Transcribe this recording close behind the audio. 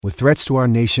With threats to our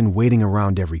nation waiting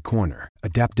around every corner,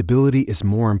 adaptability is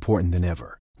more important than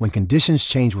ever. When conditions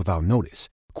change without notice,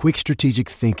 quick strategic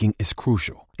thinking is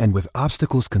crucial. And with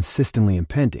obstacles consistently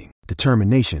impending,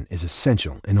 determination is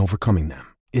essential in overcoming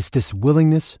them. It's this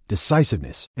willingness,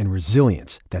 decisiveness, and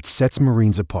resilience that sets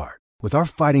Marines apart. With our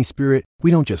fighting spirit, we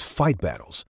don't just fight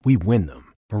battles, we win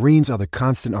them. Marines are the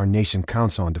constant our nation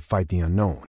counts on to fight the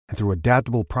unknown. And through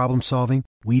adaptable problem solving,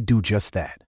 we do just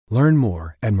that. Learn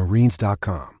more at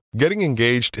marines.com. Getting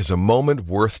engaged is a moment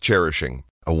worth cherishing.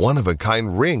 A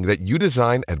one-of-a-kind ring that you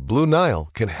design at Blue Nile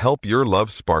can help your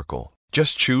love sparkle.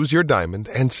 Just choose your diamond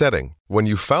and setting. When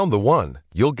you've found the one,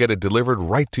 you'll get it delivered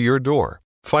right to your door.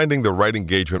 Finding the right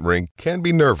engagement ring can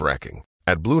be nerve-wracking.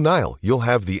 At Blue Nile, you'll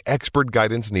have the expert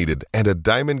guidance needed and a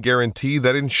diamond guarantee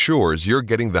that ensures you're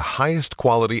getting the highest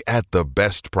quality at the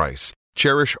best price.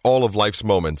 Cherish all of life's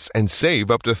moments and save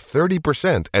up to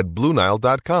 30% at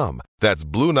BlueNile.com. That's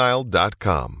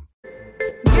BlueNile.com.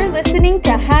 You're listening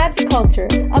to Habs Culture,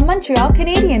 a Montreal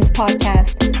Canadiens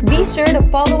podcast. Be sure to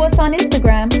follow us on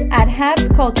Instagram at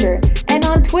Habs Culture and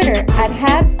on Twitter at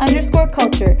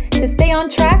Habs_Culture to stay on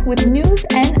track with news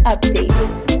and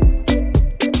updates.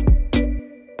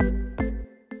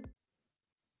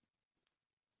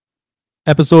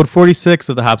 Episode 46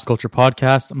 of the Habs Culture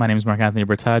Podcast. My name is Mark Anthony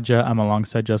Bertaggia. I'm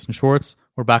alongside Justin Schwartz.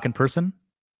 We're back in person.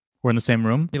 We're in the same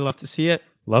room. You love to see it.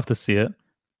 Love to see it.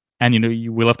 And we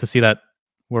love to see that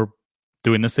we're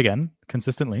doing this again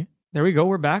consistently. There we go.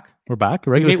 We're back. We're back.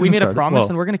 We made a promise,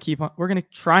 and we're gonna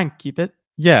try and keep it.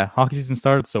 Yeah, hockey season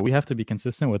started, so we have to be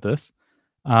consistent with this.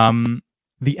 The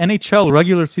NHL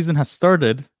regular season has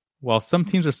started, while some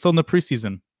teams are still in the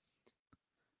preseason.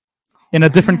 In a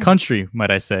different country,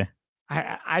 might I say.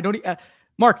 I don't...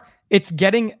 Mark, it's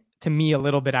getting, to me, a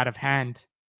little bit out of hand.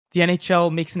 The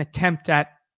NHL makes an attempt at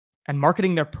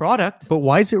marketing their product. But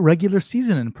why is it regular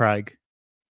season in Prague?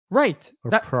 Right.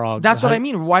 Prague. That's what I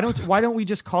mean. Why don't we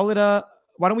just call it a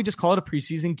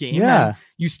preseason game? Yeah. And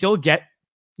you still get,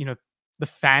 the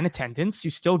fan attendance.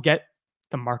 You still get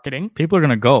the marketing. People are going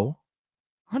to go.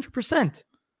 100%.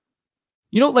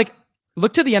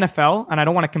 Look to the NFL, and I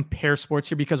don't want to compare sports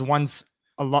here because one's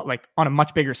a lot on a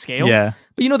much bigger scale. Yeah.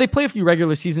 But they play a few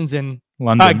regular seasons in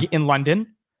London.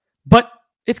 But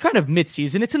it's kind of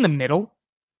mid-season. It's in the middle.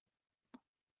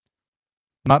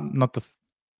 Not the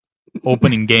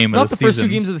opening game of the season. Not the first two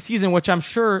games of the season, which I'm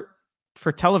sure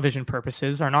for television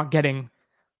purposes are not getting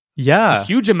a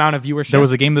huge amount of viewership. There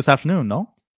was a game this afternoon, no?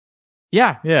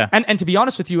 Yeah. Yeah. And to be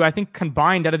honest with you, I think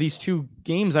combined out of these two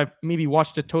games, I've maybe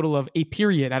watched a total of a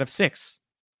period out of 6.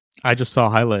 I just saw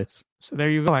highlights. So there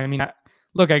you go. I mean,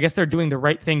 I guess they're doing the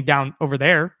right thing down over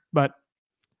there, but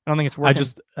I don't think it's working.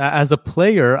 As a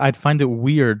player, I'd find it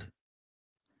weird.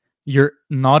 You're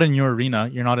not in your arena.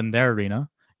 You're not in their arena.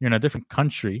 You're in a different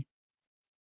country.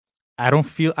 I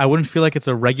wouldn't feel like it's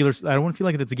a regular. I wouldn't feel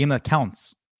like it's a game that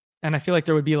counts. And I feel like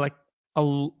there would be a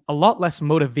lot less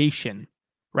motivation,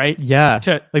 right? Yeah.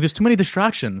 There's too many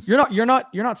distractions. You're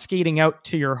not skating out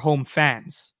to your home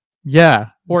fans. Yeah.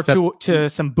 Or to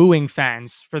some booing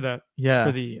fans for the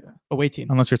away team.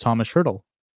 Unless you're Thomas Hertl.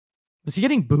 Was he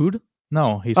getting booed?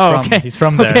 No, he's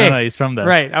from there. Okay. No, he's from there.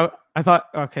 Right. I thought,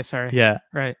 okay, sorry. Yeah.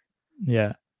 Right.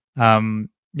 Yeah. That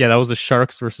was the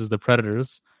Sharks versus the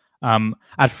Predators.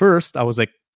 At first, I was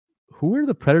like, who are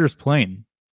the Predators playing?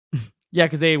 Yeah,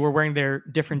 because they were wearing their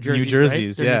different jerseys. New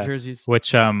jerseys, right? yeah. New jerseys.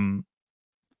 Which, do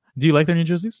you like their new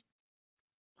jerseys?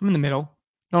 I'm in the middle.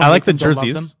 I like the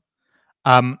jerseys.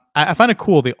 I find it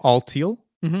cool. They all teal.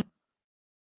 Mm-hmm.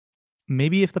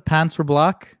 Maybe if the pants were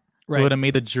black, right, it would have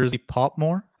made the jersey pop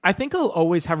more. I think I'll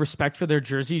always have respect for their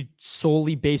jersey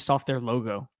solely based off their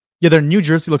logo. Yeah, their new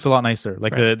jersey looks a lot nicer.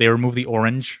 Right. They removed the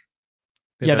orange.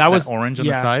 That was orange on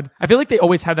the side. I feel like they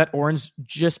always had that orange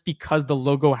just because the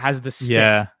logo has the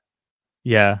stick.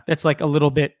 Yeah. That's a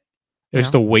little bit. It was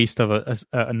just a waste of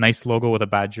a nice logo with a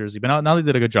bad jersey. But now they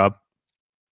did a good job.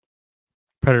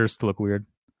 Predators still look weird.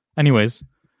 Anyways,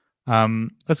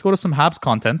 let's go to some Habs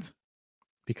content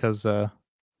because that's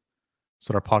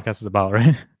what our podcast is about,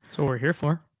 right? That's what we're here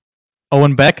for.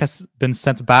 Owen Beck has been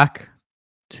sent back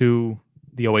to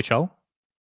the OHL.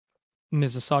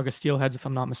 Mississauga Steelheads, if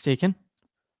I'm not mistaken.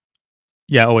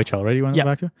 Yeah, OHL, right? You want to go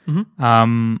back to?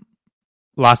 Mm-hmm.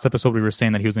 Last episode, we were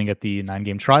saying that he was going to get the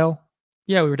 9-game trial.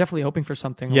 Yeah, we were definitely hoping for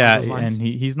something. Yeah, along those lines. and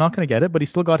he's not going to get it, but he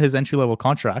still got his entry-level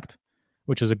contract,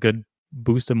 which is a good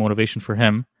boost of motivation for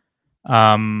him.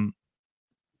 In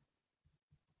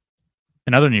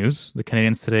other news, the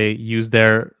Canadiens today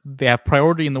they have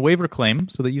priority in the waiver claim,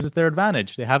 so they use it to their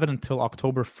advantage. They have it until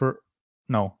October 1st.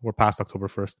 No, we're past October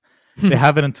 1st. They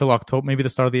have it until October, maybe the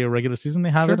start of the regular season.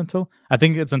 They have it until, I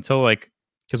think it's until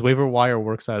because waiver wire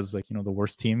works as like, the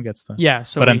worst team gets the. Yeah.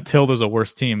 So but until there's a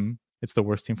worst team, it's the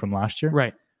worst team from last year.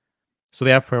 right. So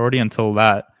they have priority until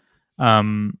that.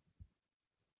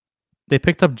 They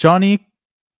picked up Johnny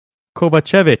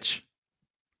Kovacevic.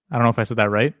 I don't know if I said that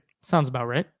right. Sounds about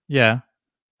right. Yeah.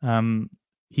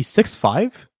 He's 6'5".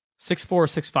 6'4",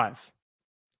 6'5".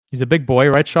 He's a big boy,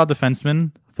 right shot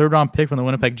defenseman, 3rd round pick from the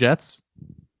Winnipeg Jets.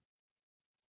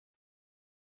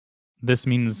 This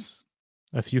means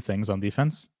a few things on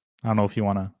defense. I don't know if you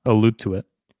want to allude to it.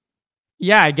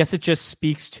 Yeah, I guess it just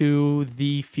speaks to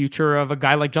the future of a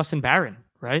guy like Justin Barron,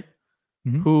 right?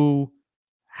 Mhm. Who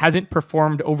hasn't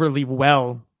performed overly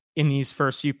well in these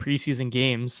first few preseason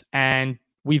games. And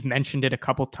we've mentioned it a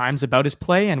couple times about his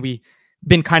play, and we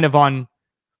haven't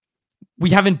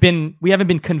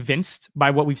been convinced by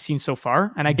what we've seen so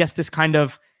far. And I guess this kind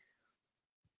of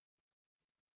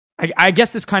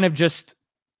just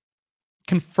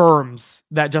confirms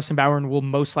that Justin Barron will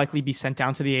most likely be sent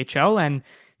down to the AHL, and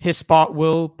his spot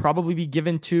will probably be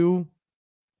given to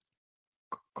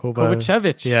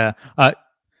Kovacevic. Yeah.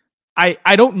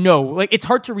 I don't know. Like, it's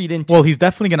hard to read into. Well, he's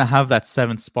definitely going to have that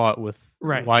 7th spot with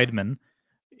Right. Weidman.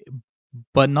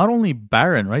 But not only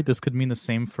Barron, right? This could mean the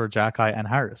same for Jackeye and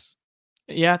Harris.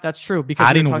 Yeah, that's true. Because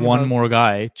adding one more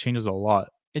guy changes a lot.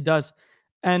 It does.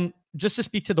 And just to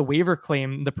speak to the waiver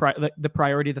claim, the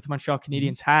priority that the Montreal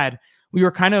Canadiens had, we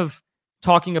were kind of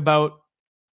talking about,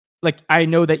 like, I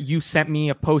know that you sent me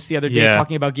a post the other day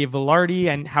talking about Gabe Vilardi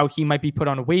and how he might be put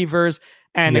on waivers.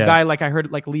 And a guy, like, I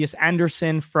heard, like, Elias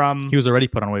Anderson from... He was already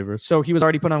put on waivers. So he was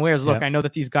already put on waivers. Look, I know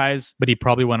that these guys... But he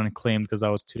probably went unclaimed because that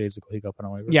was 2 days ago he got put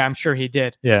on waivers. Yeah, I'm sure he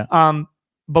did. Yeah.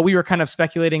 But we were kind of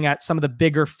speculating at some of the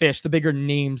bigger fish, the bigger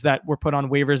names that were put on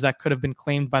waivers that could have been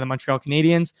claimed by the Montreal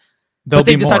Canadiens. But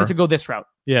they decided to go this route.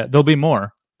 Yeah, there'll be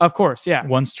more. Of course, yeah.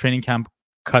 Once training camp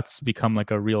cuts become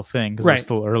like a real thing, because they're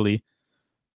still early.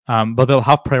 But they'll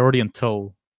have priority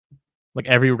until, like,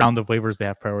 every round of waivers they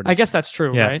have priority. I guess that's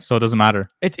true, right? So it doesn't matter.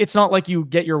 It's not like you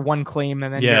get your one claim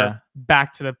and then you're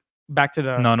back to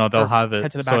the No, they'll have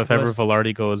it. So if ever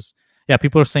Vilardi goes,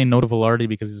 people are saying no to Vilardi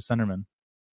because he's a centerman.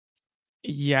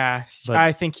 Yeah, but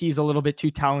I think he's a little bit too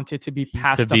talented to be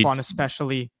passed up on,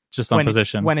 especially just on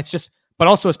position. When it's just, but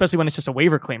also especially when it's just a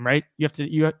waiver claim, right? You have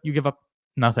to you give up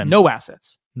nothing, no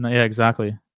assets. No, yeah,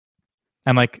 exactly.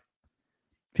 And like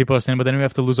people are saying, but then we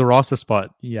have to lose a roster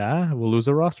spot. Yeah, we'll lose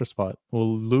a roster spot.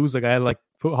 We'll lose a guy like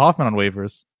put Hoffman on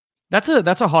waivers. That's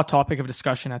a hot topic of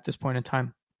discussion at this point in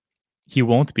time. He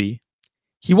won't be.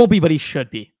 He won't be, but he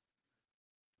should be.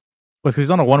 Well, because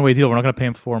he's on a one-way deal. We're not going to pay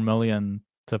him $4 million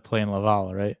to play in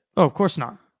Laval, right? Oh, of course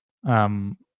not.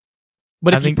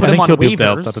 But if you put him on waivers, he'll be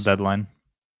dealt at the deadline.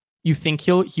 You think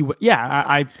he?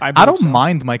 Yeah, I don't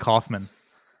mind Mike Hoffman.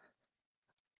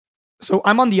 So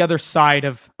I'm on the other side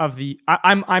of the.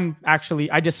 I'm actually,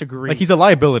 I disagree. Like, he's a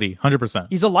liability, 100%.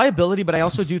 He's a liability, but I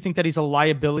also do think that he's a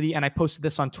liability, and I posted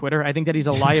this on Twitter. I think that he's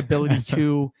a liability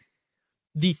to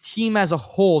the team as a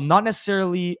whole, not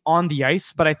necessarily on the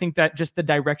ice, but I think that just the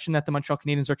direction that the Montreal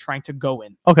Canadiens are trying to go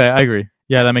in. Okay, I agree.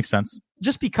 Yeah, that makes sense.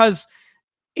 Just because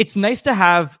it's nice to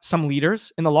have some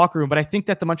leaders in the locker room, but I think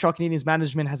that the Montreal Canadiens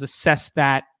management has assessed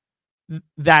that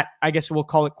I guess we'll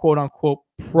call it quote unquote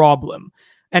problem.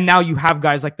 And now you have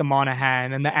guys like the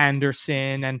Monahan and the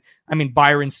Anderson, and I mean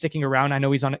Byron sticking around. I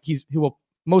know he will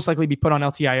most likely be put on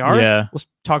LTIR. Yeah, we'll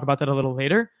talk about that a little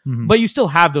later. Mm-hmm. But you still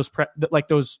have those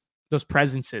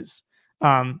presences.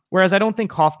 Whereas I don't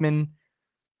think Hoffman.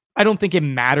 I don't think it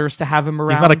matters to have him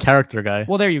around. He's not a character guy.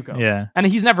 Well, there you go. Yeah, and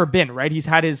he's never been, right. He's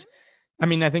had his. I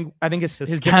mean, I think his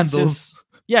scandals.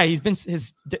 Yeah, he's been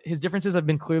his differences have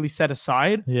been clearly set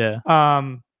aside. Yeah.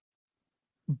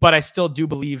 But I still do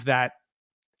believe that.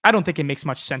 I don't think it makes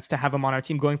much sense to have him on our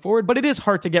team going forward, but it is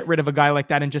hard to get rid of a guy like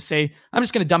that and just say, I'm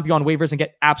just going to dump you on waivers and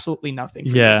get absolutely nothing.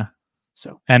 Yeah.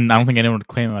 So, and I don't think anyone would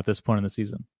claim him at this point in the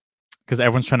season because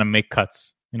everyone's trying to make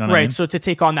cuts. You know what I mean? So to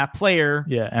take on that player.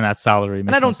 Yeah. And that salary.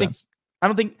 And I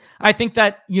think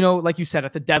that, like you said,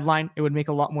 at the deadline, it would make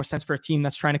a lot more sense for a team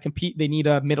that's trying to compete. They need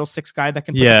a middle six guy that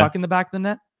can put the puck in the back of the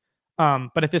net.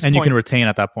 But at this point, you can retain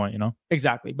at that point,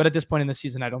 Exactly. But at this point in the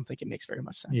season, I don't think it makes very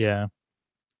much sense. Yeah.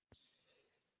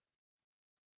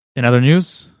 In other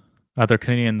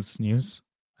Canadiens news,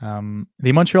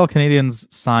 the Montreal Canadiens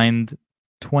signed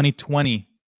 2020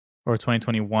 or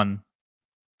 2021?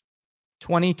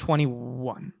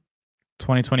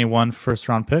 2021 first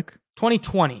round pick?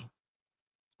 2020.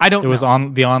 I don't know. It was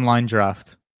on the online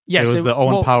draft. Yes. It was the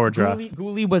Owen Power draft.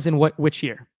 Gooley was in which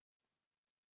year?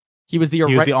 He was the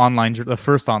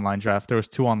first online draft. There was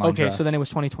two online drafts. Okay, so then it was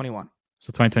 2021.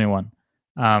 So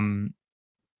 2021.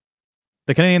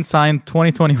 The Canadiens signed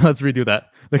 2020. Let's redo that.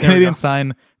 The Canadiens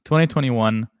signed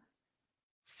 2021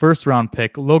 first round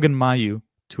pick Logan Mailloux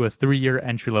to a 3-year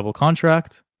entry level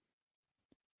contract.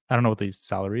 I don't know what the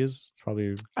salary is. It's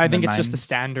probably I think it's just the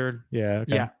standard. Yeah.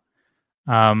 Okay.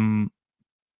 Yeah.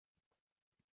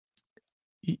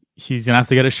 He's gonna have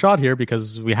to get a shot here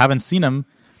because we haven't seen him,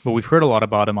 but we've heard a lot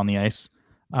about him on the ice.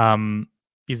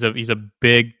 He's a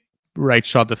big right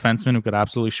shot defenseman who could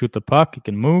absolutely shoot the puck. He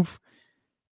can move.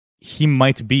 He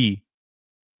might be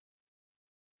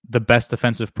the best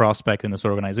defensive prospect in this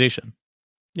organization.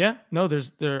 Yeah, no,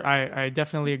 I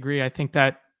definitely agree. I think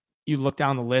that you look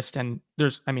down the list and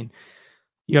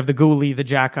you have the Gooley, the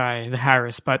Jackeye, the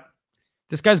Harris, but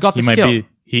this guy's got the skill.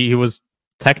 He was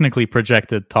technically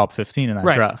projected top 15 in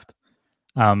that draft.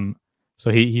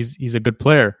 So he's a good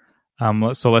player.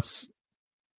 So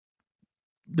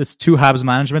there's two Habs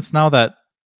managements now that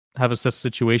have assessed the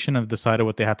situation and decided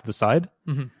what they have to decide.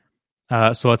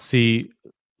 Mm-hmm. So let's see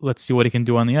what he can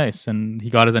do on the ice. And he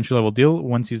got his entry level deal.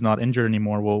 Once he's not injured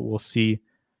anymore, we'll see.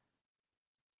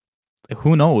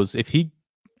 Who knows if I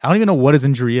don't even know what his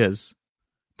injury is,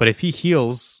 but if he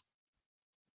heals,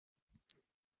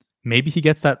 maybe he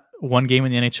gets that one game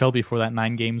in the NHL before that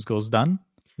 9 games goes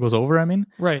over. I mean,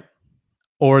 right.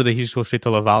 Or that he just goes straight to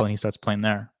Laval and he starts playing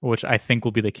there, which I think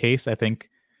will be the case. I think,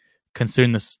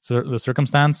 considering the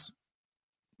circumstance,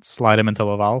 slide him into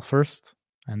Laval first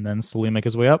and then slowly make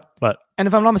his way up. And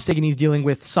if I'm not mistaken, he's dealing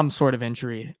with some sort of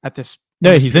injury at this.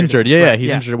 Yeah, he's injured.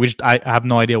 He's injured. I have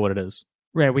no idea what it is.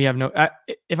 Right, we have no.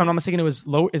 If I'm not mistaken, it was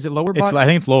low. Is it lower body? I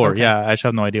think it's lower. Okay. Yeah, I just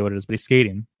have no idea what it is. But he's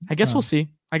skating. I guess we'll see.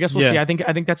 See. I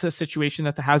think that's a situation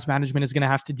that the Habs management is going to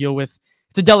have to deal with.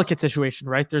 It's a delicate situation,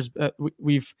 right? There's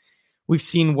we've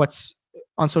seen what's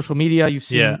on social media. You've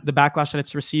seen the backlash that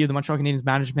it's received. The Montreal Canadiens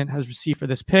management has received for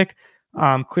this pick.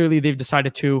 Clearly, they've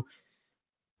decided to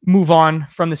move on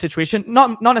from the situation.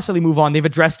 Not necessarily move on. They've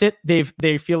addressed it.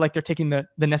 They feel like they're taking the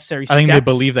necessary steps. I think they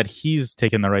believe that he's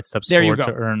taken the right steps forward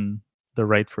to earn the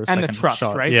right for a second shot. And the trust,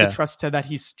 right? Yeah. The trust that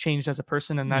he's changed as a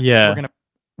person and that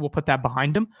we'll put that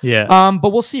behind him. Yeah.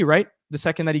 But we'll see, right? The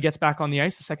second that he gets back on the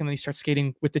ice, the second that he starts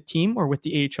skating with the team or with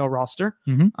the AHL roster,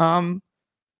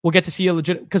 we'll get to see a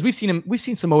legit, because we've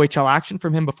seen some OHL action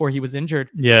from him before he was injured.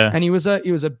 Yeah. And he was a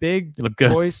big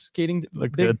boy skating,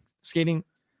 skating.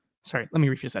 Sorry, let me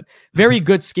rephrase that. Very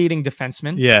good skating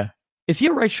defenseman. Yeah. Is he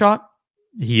a right shot?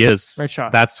 He is. Right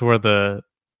shot. That's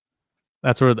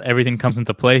where everything comes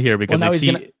into play here, because if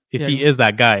he is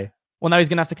that guy. Well, now he's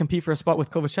gonna have to compete for a spot with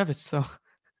Kovacevic. So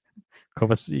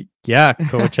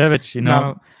Kovacevic, you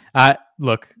know.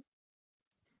 Look,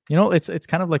 you know, it's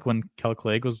kind of like when Kel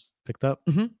Clegg was picked up,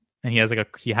 and he had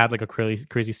a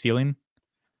crazy ceiling.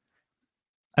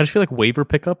 I just feel like waiver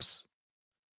pickups,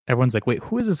 everyone's like, wait,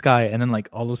 who is this guy? And then like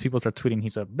all those people start tweeting,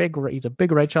 he's a big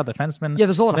right shot defenseman. Yeah,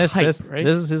 there's a lot of hype, right?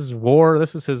 This is his war.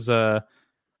 This is his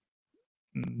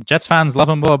Jets fans love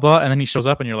him, blah, blah, blah. And then he shows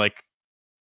up and you're like,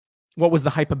 what was the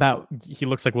hype about? He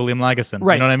looks like William Lagesson.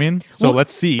 Right. You know what I mean? So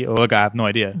let's see. Oh, look, I have no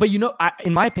idea. But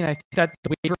in my opinion, I think that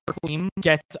the waiver claim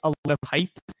gets a lot of hype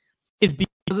is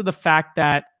because of the fact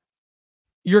that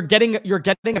you're getting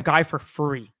a guy for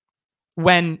free.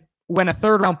 When a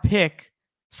third round pick,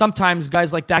 sometimes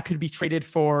guys like that could be traded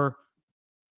for,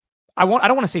 I don't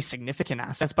want to say significant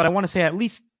assets, but I want to say at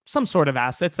least some sort of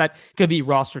assets that could be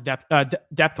roster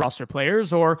depth roster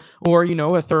players or you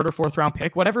know, a third or fourth round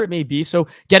pick, whatever it may be. So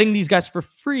getting these guys for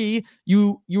free,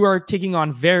 you are taking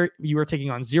on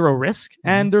zero risk,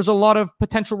 and there's a lot of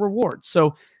potential rewards.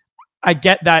 So I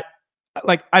get that.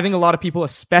 Like, I think a lot of people,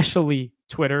 especially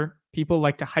Twitter people,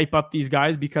 like to hype up these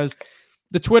guys because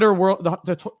the Twitter world,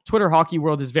 the Twitter hockey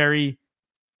world is I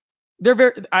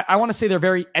want to say they're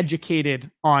very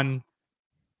educated on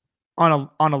a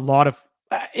lot of,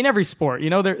 in every sport, you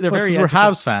know, they're very. We're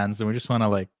Habs fans, and we just want to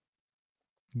like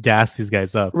gas these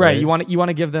guys up, right? You want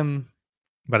to give them.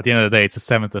 But at the end of the day, it's a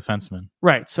seventh defenseman,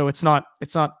 right? So it's not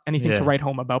anything to write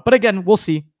home about. But again, we'll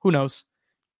see. Who knows?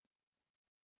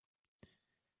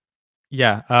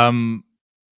 Yeah, I'm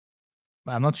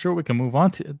not sure we can move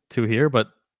on to here, but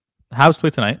Habs play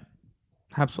tonight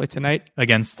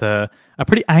against a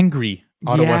pretty angry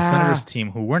Ottawa Senators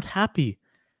team who weren't happy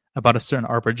about a certain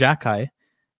Arbor Jackeye.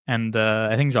 And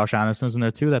I think Josh Anderson was in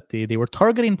there too, that they were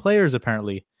targeting players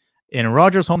apparently in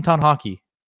Rogers' hometown hockey.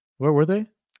 Where were they?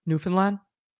 Newfoundland?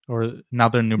 Or now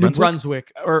they're in New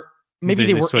Brunswick. Or maybe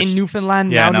they were switched in Newfoundland,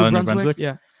 now New Brunswick.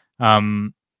 Yeah.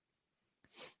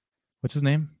 What's his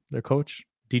name? Their coach?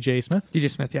 DJ Smith? DJ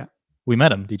Smith, yeah. We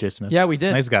met him, DJ Smith. Yeah, we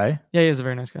did. Nice guy. Yeah, he is a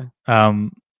very nice guy.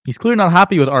 He's clearly not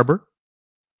happy with Arbor.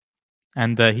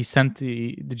 And he sent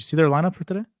did you see their lineup for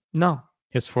today? No.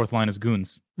 His fourth line is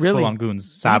goons. Really? Full on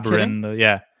goons.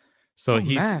 Sabrin, So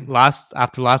man.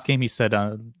 after last game, he said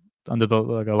along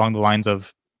the lines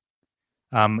of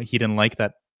he didn't like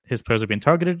that his players are being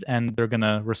targeted and they're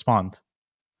gonna respond.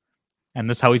 And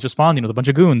this is how he's responding with a bunch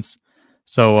of goons.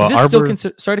 So Is this Arbor,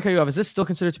 still sorry to cut you off. Is this still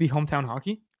considered to be hometown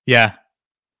hockey? yeah,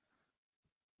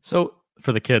 So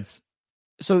for the kids.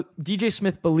 So DJ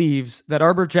Smith believes that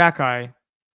Arbor Jacki,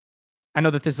 I know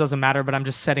that this doesn't matter, but I'm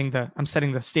setting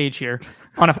the stage here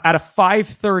at a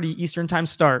 5:30 Eastern time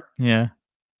start Yeah.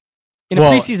 in a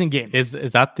preseason game. Is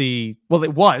that the Well,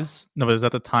 it was. no? But is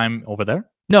that the time over there?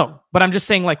 No, but I'm just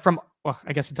saying, like,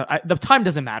 I guess the time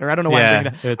doesn't matter. I don't know why I'm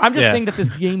bringing that. I'm just saying that this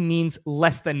game means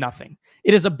less than nothing.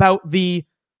 It is about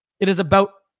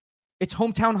it's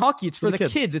hometown hockey. It's for the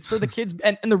kids. It's for the kids.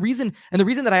 And the reason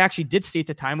that I actually did state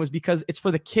the time was because it's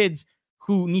for the kids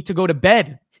who need to go to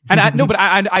bed. And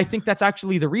I think that's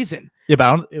actually the reason. Yeah,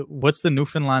 but what's the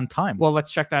Newfoundland time? Well,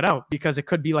 let's check that out because it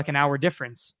could be like an hour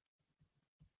difference.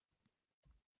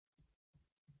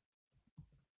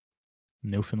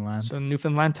 Newfoundland. So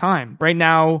Newfoundland time right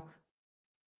now.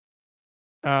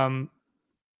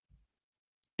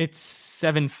 It's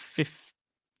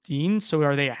 7:15. So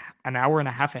are they an hour and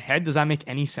a half ahead? Does that make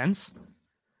any sense?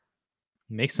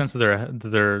 Makes sense that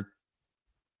they're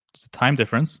it's a time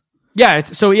difference. Yeah,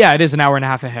 it is an hour and a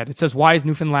half ahead. It says, why is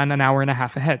Newfoundland an hour and a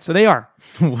half ahead? So they are.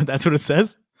 That's what it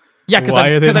says? Yeah,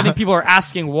 because I think people are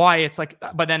asking why it's like,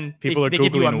 but then people they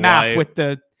give you a map with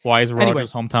the. Why is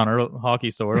Rogers hometown hockey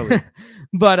so early?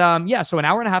 But yeah, so an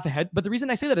hour and a half ahead. But the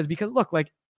reason I say that is because look,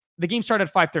 like the game started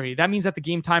at 5:30. That means that the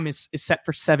game time is set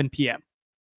for 7 p.m.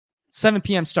 7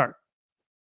 p.m. start.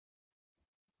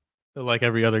 Like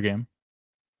every other game.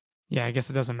 Yeah, I guess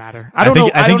it doesn't matter. I don't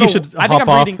know. I think you should hop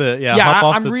off the. Yeah,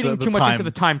 I'm reading too much into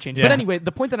the time change. Yeah. But anyway,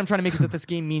 the point that I'm trying to make is that this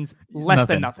game means less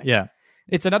than nothing. Yeah.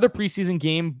 It's another preseason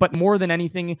game, but more than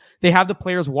anything, they have the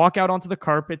players walk out onto the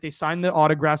carpet. They sign the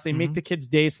autographs. They make the kids'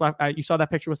 day. You saw that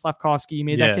picture with Slavkovsky. He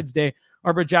made that kid's day.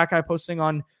 Arbor Jacki posting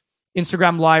on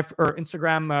Instagram Live or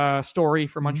Instagram story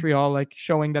for Montreal, like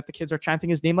showing that the kids are chanting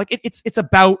his name. Like it's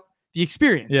about the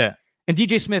experience. Yeah. And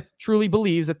DJ Smith truly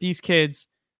believes that these kids.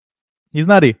 He's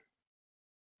nutty.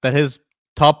 That his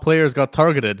top players got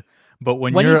targeted. But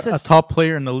when you're a top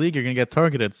player in the league, you're going to get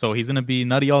targeted. So he's going to be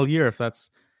nutty all year if that's...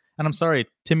 And I'm sorry,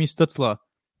 Timmy Stutzla,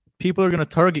 people are going to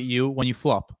target you when you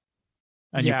flop.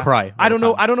 And you cry. I don't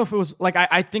know if it was... Like,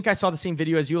 I think I saw the same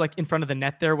video as you, like, in front of the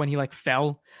net there when he, like,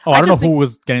 fell. Oh, I don't know who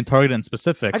was getting targeted in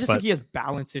specific. I just think he has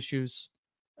balance issues.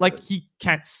 Like, he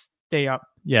can't stay up.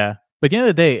 Yeah. But at the end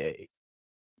of the day,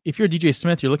 if you're DJ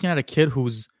Smith, you're looking at a kid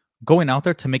who's going out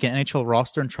there to make an NHL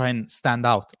roster and try and stand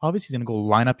out. Obviously, he's going to go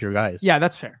line up your guys. Yeah,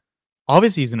 that's fair.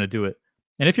 Obviously, he's going to do it.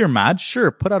 And if you're mad,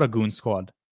 sure, put out a goon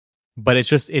squad. But it's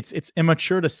just it's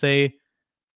immature to say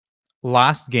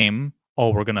last game,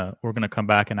 oh, we're gonna come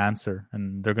back and answer,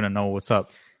 and they're gonna know what's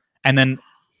up, and then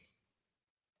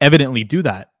evidently do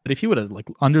that. But if you would have like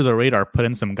under the radar put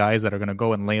in some guys that are gonna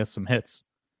go and lay us some hits,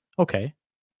 okay,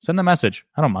 send the message.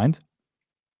 I don't mind,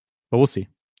 but we'll see.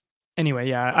 Anyway,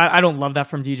 yeah, I don't love that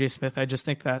from DJ Smith. I just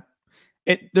think that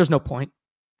there's no point.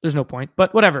 There's no point.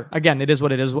 But whatever. Again, it is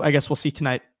what it is. I guess we'll see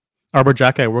tonight. Arbor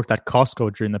Jacki worked at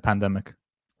Costco during the pandemic.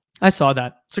 I saw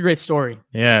that. It's a great story.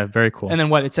 Yeah, very cool. And then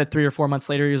what? It said 3 or 4 months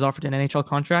later he was offered an NHL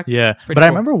contract. Yeah, but cool. I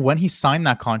remember when he signed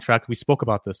that contract, we spoke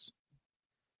about this.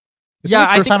 This is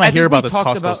the first time I hear about this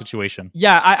Costco situation.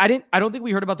 Yeah, I don't think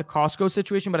we heard about the Costco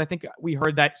situation, but I think we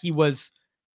heard that he was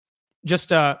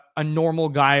just a normal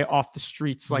guy off the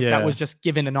streets, like that was just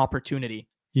given an opportunity.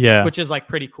 Yeah, which is like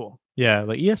pretty cool. Yeah,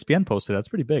 like ESPN posted that's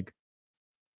pretty big.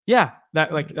 Yeah,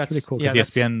 that's pretty cool because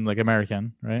ESPN like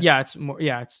American, right? Yeah, it's more.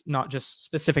 Yeah, it's not just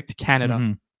specific to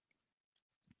Canada.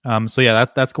 Mm-hmm. So yeah,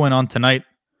 that's going on tonight.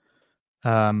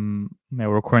 We're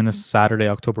recording this Saturday,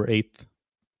 October 8th.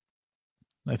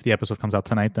 If the episode comes out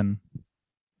tonight, then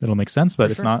it'll make sense.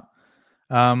 But if not,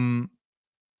 do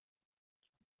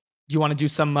you want to do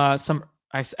some? I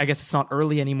guess it's not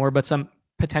early anymore, but some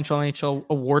potential NHL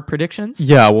award predictions.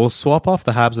 Yeah, we'll swap off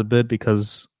the Habs a bit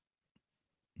because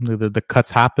the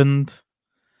cuts happened.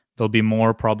 There'll be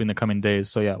more probably in the coming days.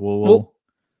 So yeah, we'll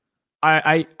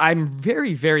I'm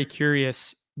very, very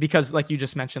curious because like you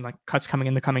just mentioned, like cuts coming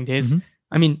in the coming days. Mm-hmm.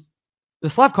 I mean, the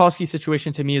Slavkovsky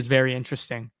situation to me is very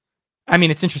interesting. I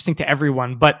mean, it's interesting to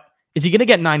everyone, but is he going to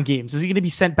get 9 games? Is he going to be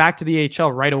sent back to the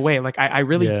AHL right away? Like, I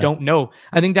really don't know.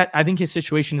 I think his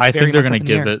situation is very much they're going to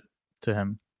give it to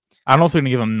him. I don't know if they're going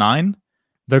to give him 9.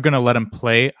 They're going to let him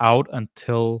play out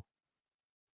until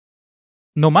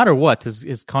no matter what,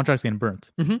 his contract's getting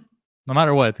burnt. Mm-hmm. No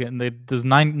matter what, there's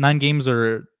 9 games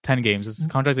or 10 games. His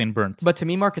contract's getting burnt. But to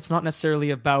me, Mark, it's not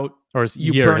necessarily about or his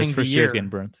you year, burning his first the year's year. getting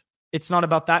burnt. It's not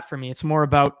about that for me. It's more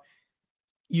about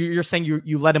you're saying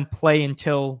you let him play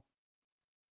until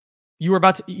you were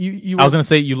about to. I was going to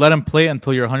say you let him play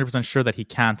until you're 100% sure that he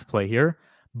can't play here.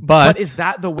 But is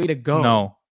that the way to go?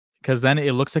 No, because then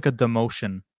it looks like a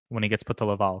demotion when he gets put to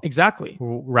Laval. Exactly.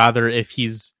 Rather, if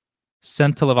he's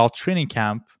sent to Laval training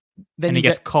camp, then and he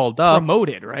gets called up,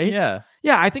 promoted, right? Yeah.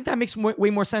 I think that makes way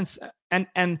more sense.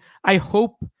 And I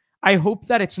hope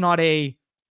that it's not a.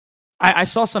 I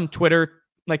saw some Twitter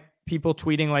like people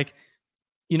tweeting like,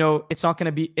 it's not going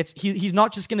to be. He's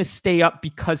not just going to stay up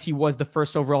because he was the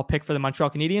first overall pick for the Montreal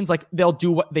Canadiens. Like they'll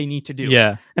do what they need to do.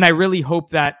 Yeah. And I really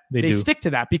hope that they do. stick to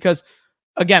that because,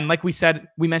 again, like we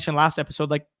mentioned last episode,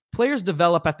 like players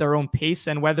develop at their own pace,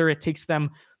 and whether it takes them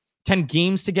 10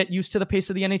 games to get used to the pace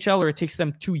of the NHL or it takes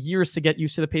them 2 years to get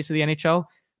used to the pace of the NHL,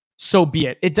 so be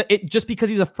it. It just because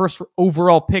he's a first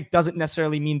overall pick doesn't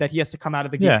necessarily mean that he has to come out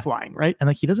of the gate flying, right? And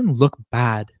like he doesn't look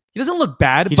bad. He doesn't look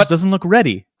bad, He but just doesn't look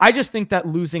ready. I just think that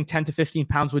losing 10 to 15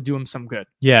 pounds would do him some good.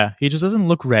 Yeah, he just doesn't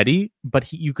look ready,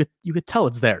 but you could tell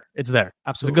it's there. It's there.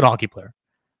 Absolutely. He's a good hockey player.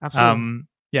 Absolutely.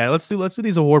 Yeah, let's do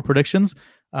these award predictions.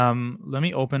 Let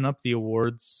me open up the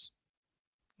awards,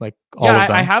 like all of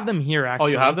them. I have them here. Actually,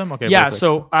 Oh, you have them? Okay. Yeah. Perfect.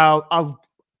 So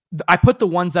I put the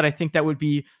ones that I think that would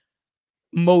be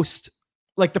most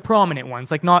like the prominent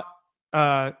ones, like not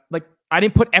like I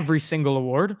didn't put every single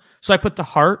award. So I put the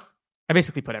Hart. I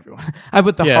basically put everyone. I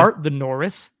put the Hart, the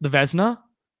Norris, the Vezina,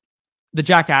 the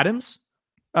Jack Adams,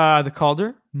 the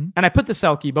Calder, and I put the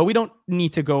Selke. But we don't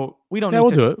need to go. We don't. Yeah, need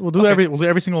we'll to, do it. We'll do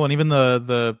every single one, even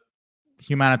the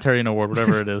humanitarian award,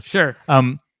 whatever it is. Sure.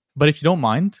 But if you don't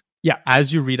mind, yeah,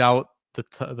 as you read out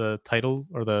the title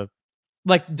or the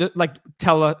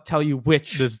tell you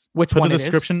which put one the it is.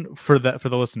 description for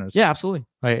the listeners. Yeah, absolutely.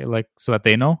 Right, like so that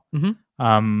they know.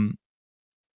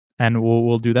 And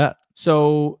we'll do that.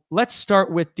 So let's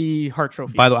start with the Hart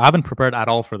Trophy. By the way, I haven't prepared at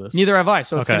all for this. Neither have I.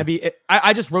 So it's going to be.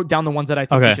 I just wrote down the ones that I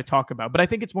think we should talk about, but I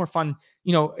think it's more fun.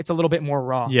 It's a little bit more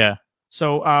raw. Yeah.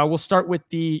 So we'll start with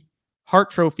the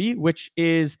Hart Trophy, which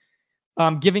is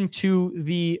given to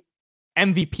the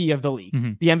MVP of the league.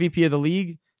 Mm-hmm. The MVP of the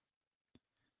league.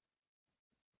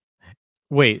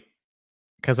 Wait,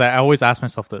 because I always ask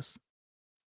myself this: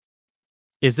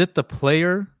 is it the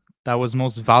player that was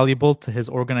most valuable to his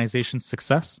organization's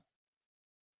success,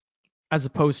 as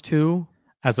opposed to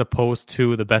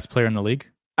the best player in the league?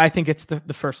 I think it's the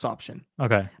first option.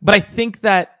 Okay, but I think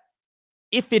that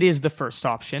if it is the first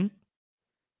option,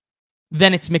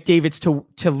 then it's McDavid's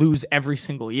to lose every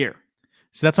single year.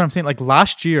 So that's what I'm saying. Like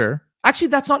last year. Actually,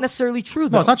 that's not necessarily true,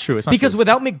 though. No, it's not true. Because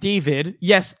without McDavid,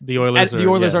 yes, the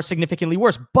Oilers are significantly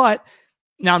worse. But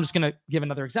now I'm just going to give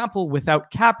another example.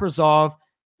 Without Kaprizov,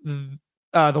 the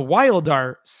Wild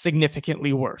are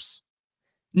significantly worse.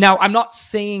 Now, I'm not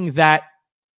saying that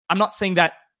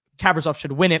Kaprizov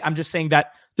should win it. I'm just saying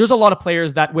that there's a lot of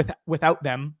players that without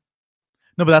them.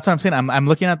 No, but that's what I'm saying. I'm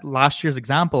looking at last year's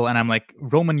example, and I'm like,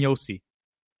 Roman Josi.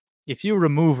 If you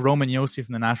remove Roman Josi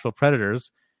from the Nashville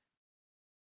Predators,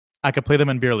 I could play them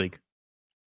in beer league.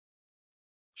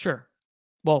 Sure.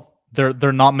 Well,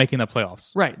 they're not making the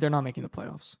playoffs. Right, they're not making the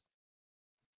playoffs.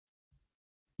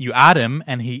 You add him,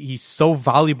 and he's so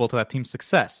valuable to that team's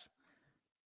success.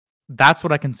 That's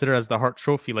what I consider as the Hart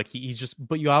Trophy. Like he's just,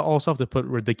 but you also have to put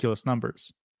ridiculous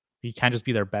numbers. You can't just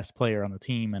be their best player on the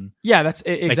team, and yeah, that's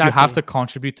exactly. Like you have to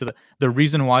contribute to the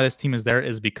reason why this team is there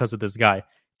is because of this guy,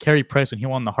 Carey Price. When he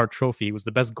won the Hart Trophy, he was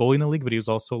the best goalie in the league, but he was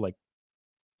also like.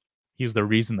 He was the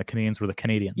reason the Canadiens were the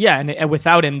Canadiens. Yeah, and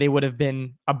without him, they would have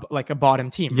been a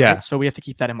bottom team. Right? Yeah, so we have to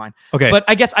keep that in mind. Okay, but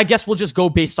I guess we'll just go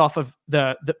based off of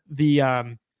the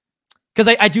because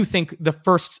I do think the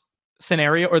first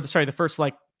scenario or the first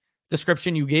like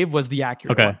description you gave was the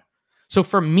accurate one. So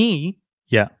for me,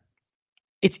 yeah,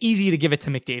 it's easy to give it to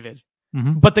McDavid,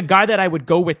 mm-hmm. but the guy that I would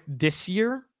go with this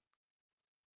year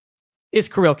is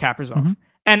Kirill Kaprizov, mm-hmm.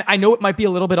 and I know it might be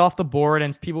a little bit off the board,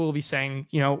 and people will be saying,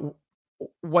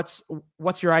 what's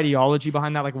your ideology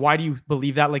behind that? Like, why do you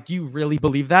believe that? Like, do you really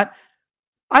believe that?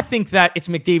 I think that it's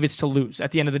McDavid's to lose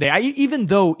at the end of the day. Even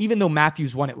though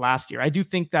Matthews won it last year, I do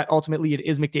think that ultimately it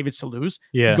is McDavid's to lose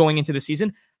going into the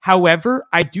season. However,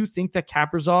 I do think that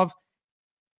Kaprizov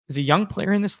is a young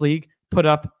player in this league, put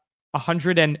up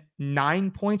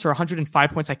 109 points or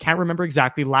 105 points. I can't remember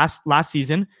exactly last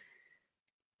season.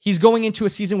 He's going into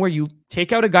a season where you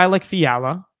take out a guy like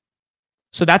Fiala.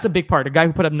 So that's a big part. A guy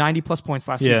who put up 90 plus points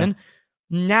last season.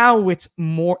 Now it's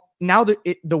more. Now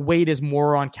the weight is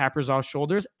more on Kaprizov's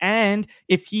shoulders. And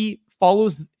if he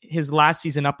follows his last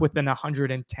season up with an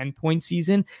 110 point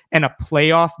season and a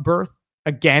playoff berth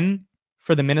again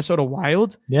for the Minnesota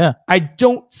Wild, I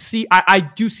don't see. I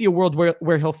do see a world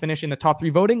where he'll finish in the top 3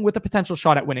 voting with a potential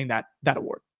shot at winning that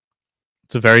award.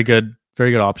 It's a very good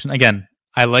option. Again,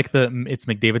 I like it's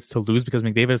McDavid's to lose because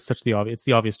McDavid is such the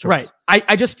obvious choice. Right.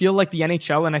 I just feel like the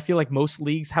NHL and I feel like most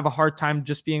leagues have a hard time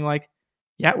just being like,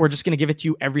 yeah, we're just going to give it to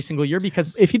you every single year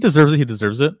because if he deserves it, he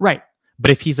deserves it. Right.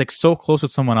 But if he's like so close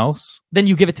with someone else, then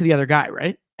you give it to the other guy,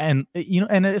 right? And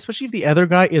and especially if the other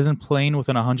guy isn't playing with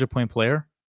an 100-point player,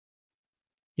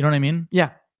 you know what I mean?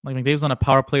 Yeah. Like McDavid's on a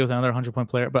power play with another 100-point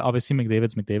player, but obviously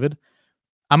McDavid's McDavid.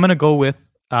 I'm gonna go with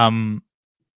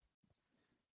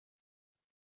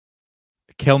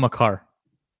Cale Makar.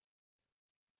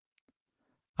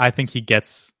 I think he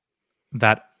gets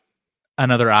that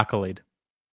another accolade.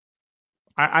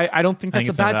 I don't think that's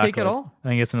a bad take at all. I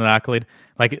think it's an accolade.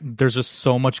 Like there's just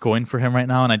so much going for him right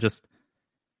now, and I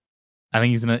think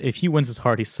he's gonna. If he wins his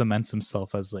heart, he cements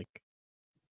himself as like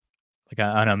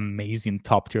an amazing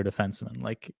top tier defenseman.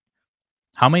 Like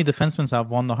how many defensemen have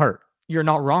won the heart? You're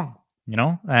not wrong.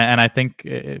 And I think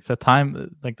if the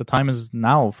time is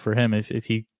now for him, if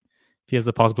he has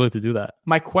the possibility to do that.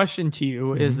 My question to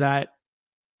you is that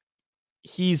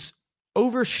he's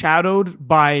overshadowed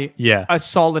by a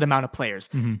solid amount of players.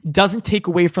 Doesn't take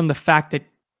away from the fact that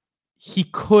he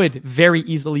could very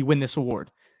easily win this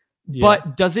award.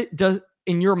 But does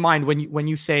in your mind when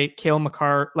you say Cale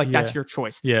Makar, like that's your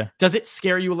choice? Yeah. Does it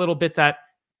scare you a little bit that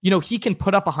he can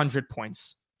put up 100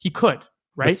 points? He could,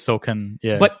 right? But so can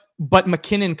But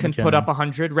McKinnon can put up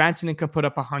 100. Rantanen can put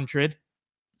up 100.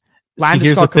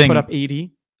 Landeskog can put up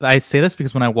 80. I say this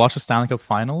because when I watched the Stanley Cup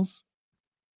Finals,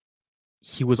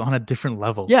 he was on a different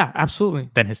level. Yeah, absolutely.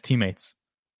 Than his teammates.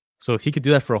 So if he could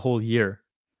do that for a whole year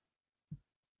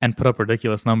and put up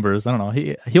ridiculous numbers, I don't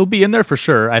know. He'll be in there for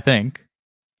sure, I think.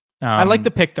 I like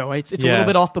the pick though. It's a little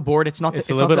bit off the board. It's not. It's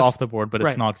a little bit off the board, but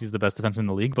it's not because he's the best defenseman in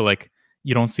the league. But like,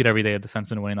 you don't see it every day. A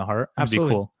defenseman winning the heart. That'd be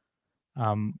cool.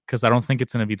 Because I don't think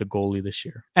it's going to be the goalie this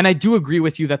year. And I do agree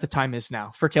with you that the time is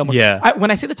now for Cale Makar. Yeah.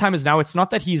 When I say the time is now, it's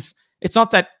not that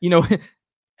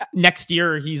next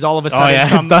year he's all of a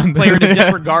sudden some player to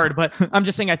disregard. But I'm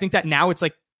just saying, I think that now it's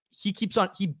like he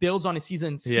builds on his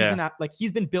season. Like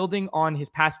he's been building on his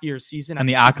past year's season. And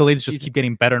the accolades just keep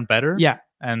getting better and better. Yeah.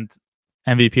 And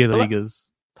MVP of the league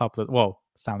is top of the,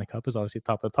 Stanley Cup is obviously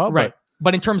top of the top. Right.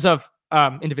 But in terms of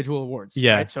individual awards.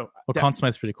 Yeah. Right? So Conn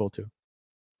Smythe's pretty cool too.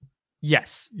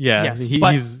 Yes. Yeah. Yes.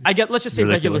 Let's just say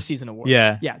ridiculous. regular season awards.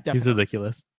 Yeah. Yeah, definitely. He's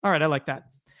ridiculous. All right. I like that.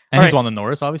 And he's won the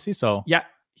Norris, obviously. So yeah,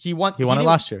 he won it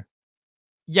last year.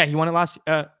 Yeah, he won it last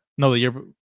no, the year.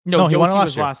 No, he won it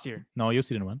last last year. No, Yossi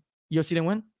didn't win. Yossi didn't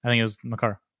win? I think it was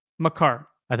Makar.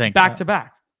 I think. Back to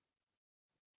back.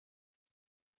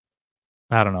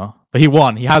 I don't know. But he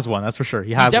won. He has one. That's for sure.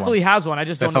 He definitely has one. I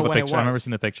just don't know when it was. I remember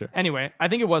seeing the picture. Anyway, I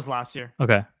think it was last year.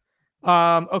 Okay.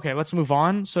 Okay, let's move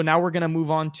on. So now we're going to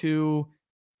move on to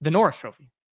the Norris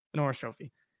Trophy.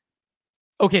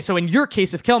 Okay, so in your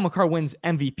case, if Cale Makar wins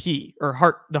MVP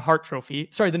or the Hart Trophy,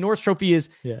 the Norris Trophy is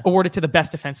awarded to the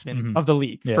best defenseman of the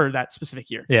league for that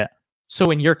specific year. Yeah. So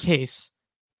in your case,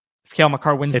 if Cale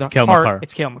Makar wins it's the Cale Hart, Makar.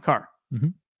 it's Cale Makar. Mm-hmm.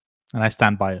 And I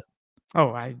stand by it.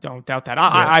 Oh, I don't doubt that.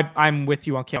 I'm with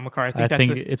you on Cale Makar. I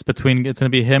think it's going to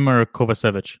be him or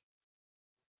Kovacevic.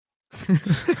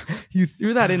 You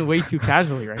threw that in way too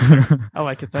casually right now. I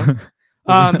like it though.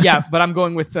 Yeah, but I'm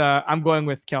going with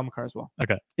Cale Makar as well.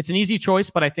 Okay. It's an easy choice,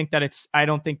 but I think that I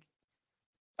think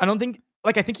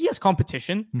he has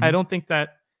competition. Mm-hmm. I don't think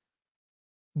that,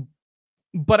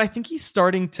 but I think he's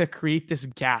starting to create this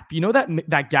gap. You know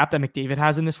that gap that McDavid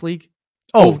has in this league?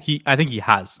 I think he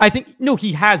has.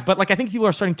 He has, but I think people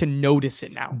are starting to notice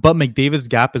it now. But McDavid's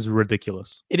gap is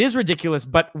ridiculous. It is ridiculous,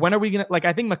 but when are we going to,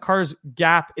 I think Makar's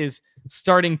gap is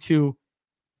starting to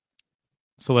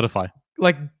solidify.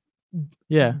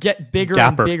 Get bigger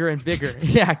Gapper. and bigger and bigger.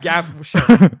 Yeah, gap.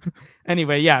 Sure.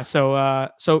 Anyway, yeah. So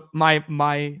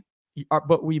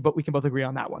but we can both agree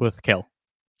on that one with Cale.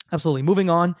 Absolutely. Moving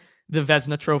on, the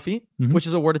Vezina Trophy, which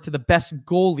is awarded to the best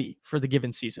goalie for the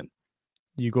given season.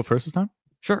 You go first this time?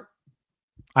 Sure.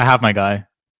 I have my guy.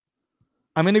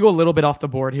 I'm going to go a little bit off the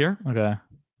board here. Okay.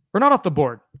 We're not off the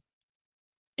board.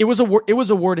 It was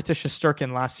awarded to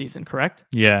Shesterkin last season, correct?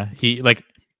 Yeah, he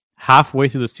halfway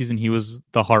through the season he was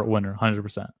the Hart winner,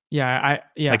 100%. Yeah,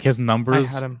 his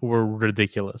numbers were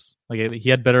ridiculous.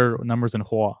 He had better numbers than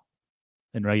Hoa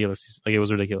in regular season. It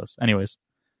was ridiculous. Anyways,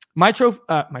 my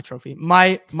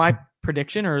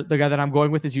prediction or the guy that I'm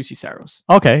going with is Juuse Saros.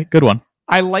 Okay, good one.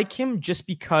 I like him just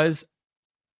because,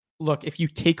 look, if you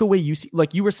take away Juuse,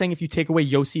 like you were saying, if you take away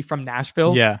Josi from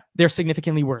Nashville, they're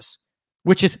significantly worse,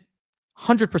 which is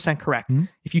 100% correct. Mm-hmm.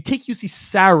 If you take Juuse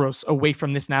Saros away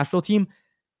from this Nashville team,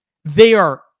 they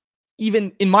are,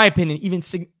 even in my opinion,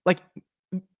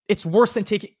 it's worse than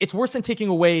taking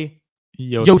away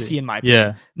Yossi in my opinion.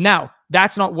 Yeah. Now,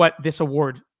 that's not what this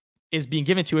award is being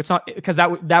given to. It's not because that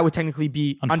would technically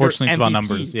be Unfortunately, under it's MVP, about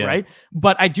numbers, yeah. right?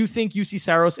 But I do think UC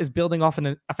Saros is building off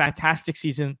a fantastic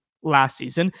season last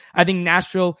season. I think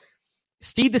Nashville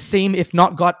stayed the same, if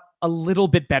not got a little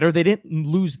bit better. They didn't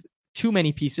lose too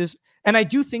many pieces. And I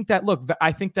do think that, look,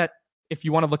 I think that if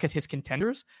you want to look at his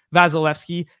contenders,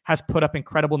 Vasilevsky has put up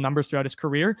incredible numbers throughout his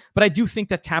career. But I do think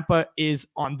that Tampa is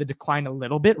on the decline a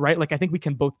little bit, right? Like, I think we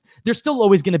can both, they're still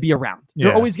always going to be around.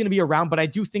 They're always going to be around, but I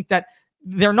do think that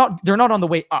they're not on the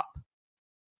way up.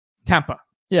 Tampa.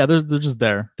 Yeah, they're just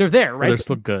there. They're there, right? They're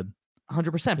still good.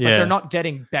 100%, but they're not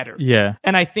getting better. Yeah.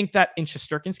 And I think that in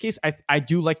Shesterkin's case, I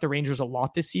do like the Rangers a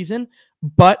lot this season,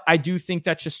 but I do think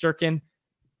that Shesterkin,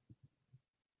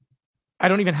 I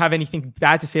don't even have anything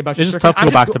bad to say about Shesterkin. It's just tough to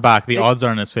go back to back. The odds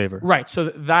are in his favor. Right.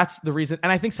 So that's the reason.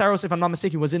 And I think Saros, if I'm not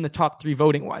mistaken, was in the top 3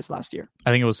 voting wise last year. I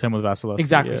think it was him with Vasilevsky.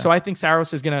 Exactly. Yeah. So I think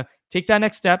Saros is going to take that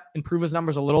next step, improve his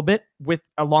numbers a little bit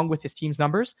along with his team's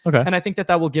numbers. Okay. And I think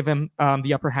that will give him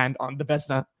the upper hand on the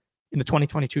Vezina in the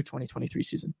 2022-2023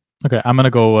 season. Okay, I'm gonna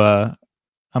go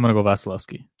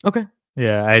Vasilevsky. Okay.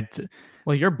 Yeah,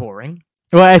 Well, you're boring.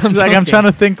 Well, it's like I'm trying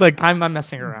to think. Like I'm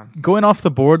messing around. Going off the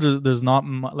board, there's not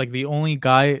like the only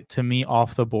guy to me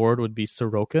off the board would be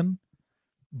Sorokin,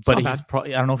 but he's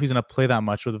probably, I don't know if he's gonna play that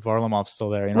much with Varlamov still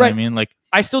there. You know what I mean? Like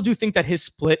I still do think that his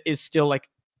split is still like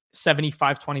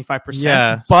 75-25%.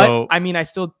 Yeah, but so, I mean, I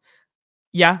still,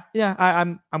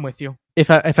 I'm with you. If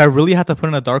I really had to put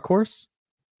in a dark horse,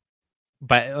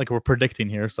 but like we're predicting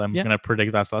here, so I'm gonna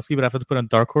predict Vasilevsky. But if I had to put in a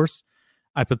dark horse,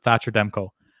 I put Thatcher Demko.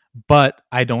 But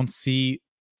I don't see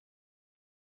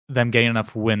them getting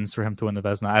enough wins for him to win the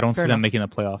Vezina. I don't see them making the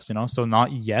playoffs, you know? So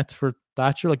not yet for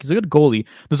Thatcher. Like, he's a good goalie.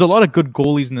 There's a lot of good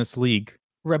goalies in this league.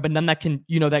 Right, but none that can,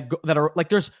 that are like,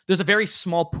 there's a very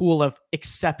small pool of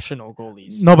exceptional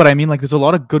goalies. No, but I mean, like, there's a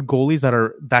lot of good goalies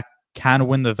that can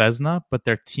win the Vezina, but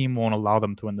their team won't allow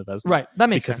them to win the Vezina. Right, that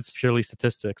makes sense. Because it's purely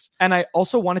statistics. And I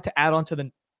also wanted to add on to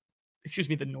the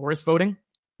Norris voting.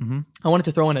 Mm-hmm. I wanted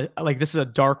to throw in this is a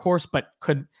dark horse, but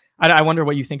I wonder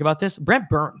what you think about this. Brent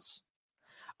Burns.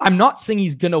 I'm not saying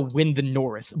he's going to win the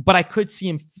Norris, but I could see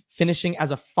him finishing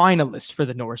as a finalist for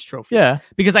the Norris Trophy. Yeah.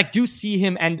 Because I do see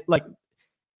him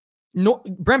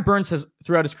Brent Burns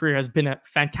throughout his career has been a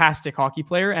fantastic hockey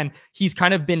player, and he's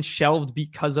kind of been shelved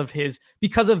because of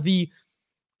the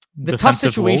tough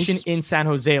situation in San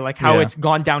Jose, like how it's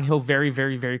gone downhill very,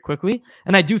 very, very quickly.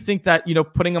 And I do think that,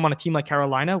 putting him on a team like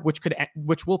Carolina,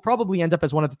 which will probably end up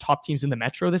as one of the top teams in the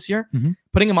Metro this year,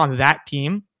 putting him on that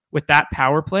team with that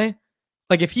power play,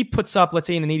 like if he puts up, let's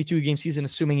say in an 82 game season,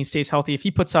 assuming he stays healthy, if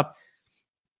he puts up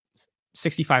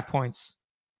 65 points.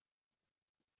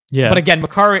 Yeah. But again,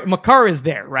 Makar is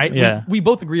there, right? Yeah. We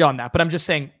both agree on that, but I'm just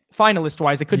saying finalist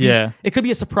wise, it could be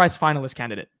a surprise finalist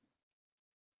candidate.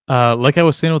 Like I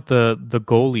was saying with the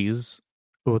goalies,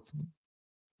 with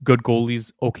good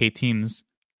goalies, okay teams,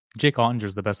 Jake Ottinger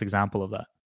is the best example of that.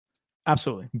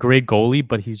 Absolutely. Great goalie,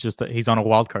 but he's on a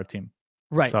wild card team.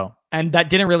 Right. So, and that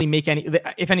didn't really make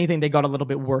if anything, they got a little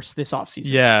bit worse this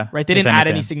offseason. Yeah. Right. They didn't add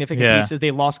any significant pieces.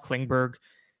 They lost Klingberg.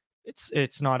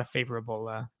 It's not a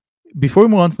favorable. Before we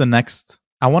move on to the next,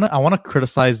 I want to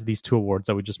criticize these 2 awards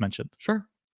that we just mentioned. Sure.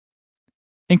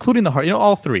 Including the Hart,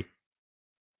 all 3.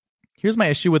 Here's my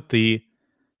issue with the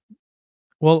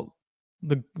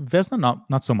Vezina,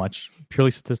 not so much,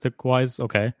 purely statistic wise.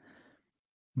 Okay.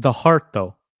 The Hart,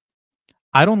 though,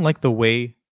 I don't like the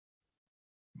way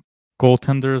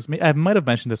goaltenders, I might have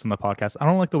mentioned this on the podcast. I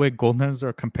don't like the way goaltenders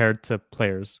are compared to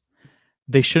players.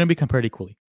 They shouldn't be compared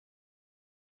equally.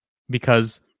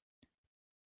 Because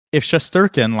if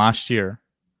Shesterkin last year,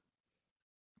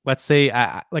 let's say,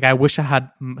 I wish I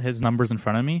had his numbers in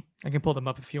front of me. I can pull them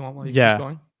up if you want while you keep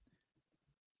going.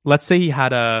 Let's say he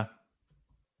had I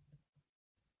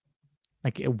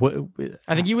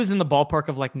think he was in the ballpark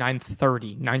of like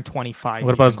 930, 925.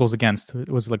 What about his goals against? It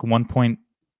was like 1 point.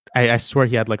 I swear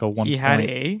he had like a 1. He had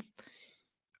a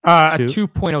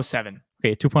 2.07.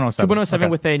 Okay, 2.07. 2.07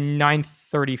 with a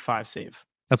 935 save.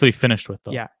 That's what he finished with,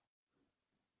 though. Yeah.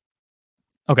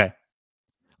 Okay.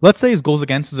 Let's say his goals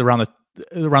against is around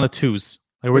the twos,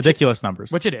 like ridiculous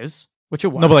numbers. Which it is. Which it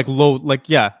was. No, but like low, like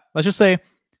yeah. Let's just say,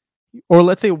 or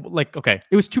let's say like okay.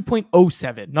 It was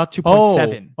 2.07, not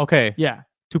 2.7. Oh, okay. Yeah.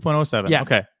 2.07. Yeah.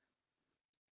 Okay.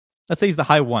 Let's say he's the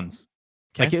high ones.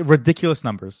 Okay. Like ridiculous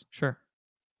numbers. Sure.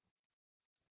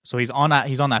 So he's on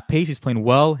that pace. He's playing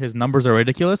well. His numbers are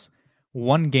ridiculous.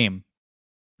 One game,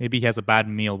 maybe he has a bad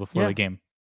meal before the game.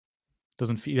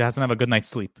 He doesn't have a good night's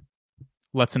sleep.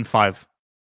 Lets in 5.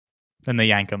 Then they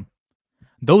yank him.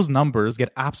 Those numbers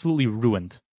get absolutely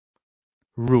ruined.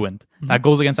 Mm-hmm. That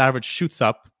goals against average shoots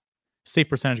up. save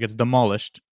percentage gets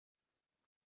demolished.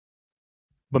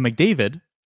 But McDavid,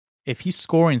 if he's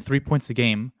scoring 3 points a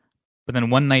game, but then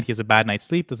one night he has a bad night's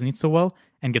sleep, doesn't eat so well,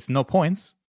 and gets no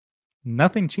points,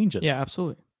 nothing changes. Yeah,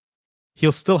 absolutely.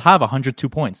 He'll still have 102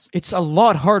 points. It's a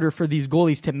lot harder for these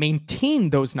goalies to maintain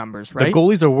those numbers, right? The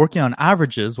goalies are working on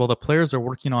averages while the players are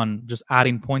working on just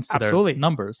adding points to Absolutely. their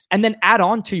numbers. And then add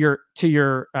on to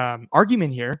your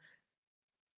argument here.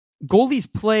 Goalies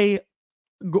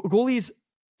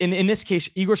in this case,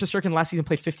 Igor Shesterkin last season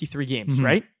played 53 games,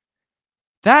 right?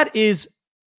 That is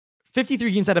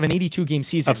 53 games out of an 82 game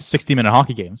season Of 60-minute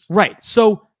hockey games. Right.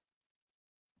 So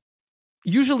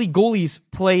usually goalies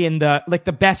play in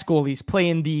the best goalies play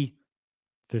in the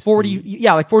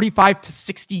 45 to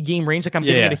 60 game range. Like I'm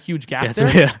giving it a huge gap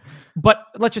there. But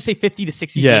let's just say 50 to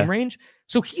 60 game range.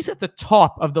 So he's at the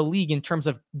top of the league in terms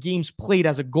of games played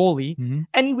as a goalie.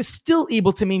 And he was still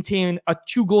able to maintain a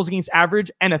 2 goals against average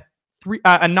and a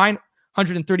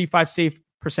 935 save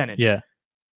percentage. Yeah.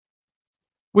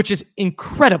 Which is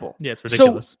incredible. Yeah, it's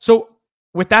ridiculous. So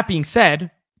with that being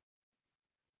said,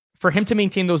 for him to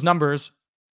maintain those numbers,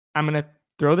 I'm going to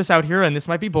throw this out here, and this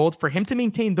might be bold. For him to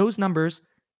maintain those numbers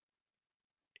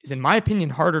is, in my opinion,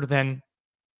 harder than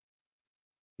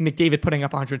McDavid putting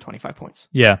up 125 points.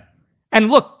 Yeah. And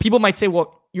look, people might say,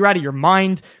 well, you're out of your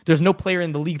mind. There's no player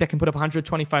in the league that can put up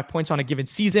 125 points on a given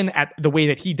season at the way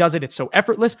that he does it. It's so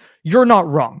effortless. You're not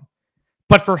wrong.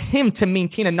 But for him to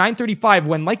maintain a 935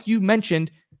 when, like you mentioned,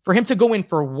 for him to go in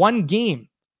for one game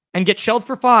and get shelled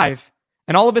for 5,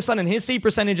 and all of a sudden his save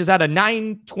percentage is at a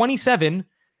 927,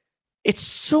 it's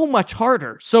so much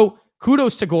harder. So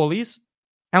kudos to goalies.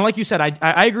 And like you said,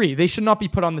 I agree. They should not be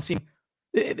put on the same.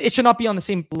 It should not be on the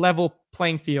same level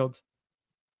playing field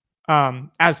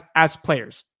as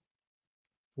players.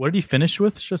 What did he finish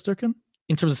with, Shesterkin?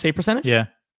 In terms of save percentage? Yeah.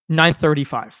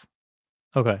 935.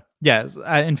 Okay. Yeah.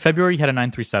 In February, he had a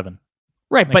 937.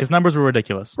 Right. Like, his numbers were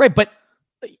ridiculous. Right. But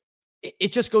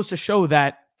it just goes to show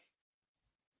that,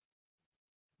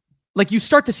 like, you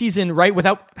start the season, right,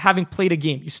 without having played a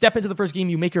game. You step into the first game,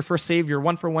 you make your first save, you're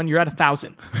 1 for 1, you're at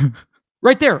 1,000.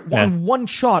 Right there. On one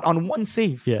shot, on one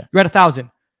save. Yeah. You're at 1,000.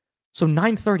 So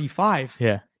 935.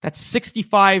 Yeah. That's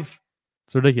 65.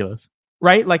 It's ridiculous.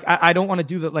 Right? Like, I don't want to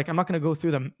do that. Like, I'm not going to go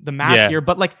through the math here,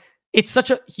 but like, it's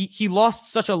such a, he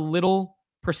lost such a little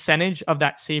percentage of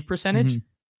that save percentage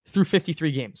through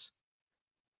 53 games.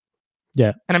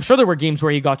 Yeah. And I'm sure there were games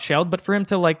where he got shelled, but for him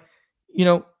to, like, you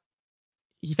know,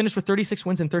 he finished with 36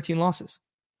 wins and 13 losses.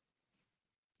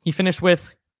 He finished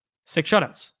with 6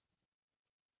 shutouts.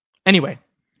 Anyway.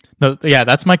 No, yeah,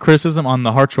 that's my criticism on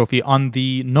the Hart Trophy. On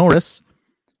the Norris,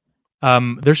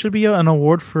 there should be an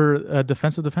award for a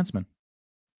defensive defenseman.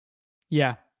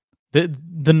 Yeah. The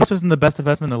Norris isn't the best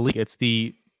defenseman in the league. It's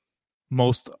the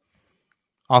most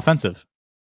offensive.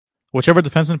 Whichever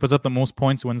defenseman puts up the most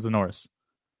points wins the Norris.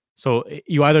 So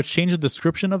you either change the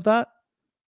description of that,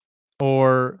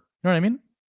 or you know what I mean,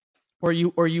 or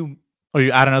you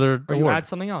add another or award. you add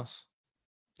something else,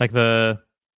 like the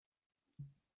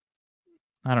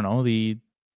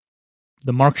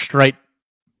Mark Streit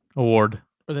Award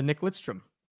or the Nick Lidstrom.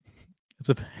 It's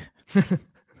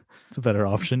a better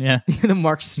option, yeah. The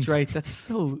Mark Streit. That's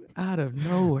so out of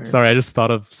nowhere. Sorry, I just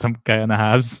thought of some guy on the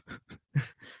Habs,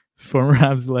 former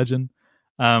Habs legend.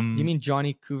 You mean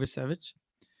Johnny Kovacevic?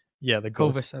 Yeah, the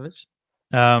GOAT. Kovacevic.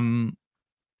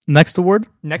 Next award.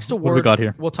 Next award. What we got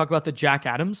here? We'll talk about the Jack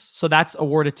Adams. So that's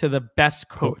awarded to the best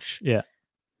coach. Yeah.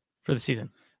 For the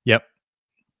season. Yep.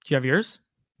 Do you have yours?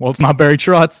 Well, it's not Barry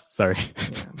Trotz. Sorry.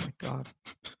 Yeah, my God.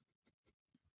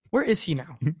 Where is he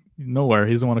now? Nowhere.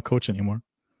 He doesn't want to coach anymore.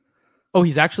 Oh,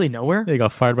 he's actually nowhere? He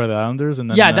got fired by the Islanders,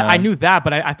 and then I knew that,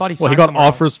 but I thought he. Well, he got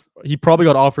offers. Else. He probably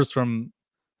got offers from.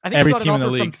 I think every he got team an in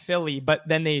offer the league from Philly, but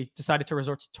then they decided to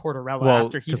resort to Tortorella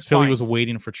after he. Because Philly was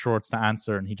waiting for Torts to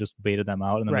answer, and he just baited them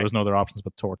out, and then there was no other options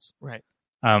but Torts. Right.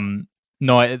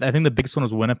 No, I think the biggest one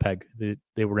was Winnipeg.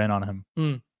 They were in on him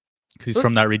because he's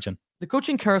from that region. The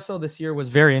coaching carousel this year was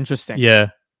very interesting. Yeah.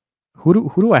 Who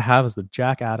do I have as the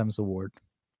Jack Adams Award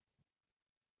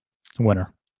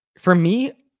winner? For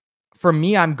me,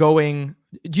 I'm going.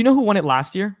 Do you know who won it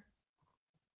last year?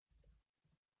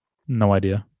 No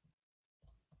idea.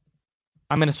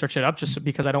 I'm going to search it up just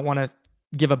because I don't want to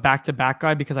give a back-to-back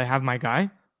guy because I have my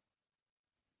guy.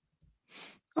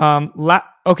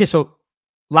 Okay, so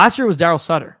last year was Daryl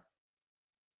Sutter.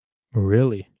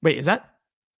 Really? Wait, is that?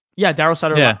 Yeah, Daryl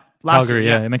Sutter. Yeah, last Calgary.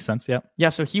 year, yeah, it makes sense. Yeah. Yeah,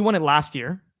 so he won it last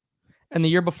year. And the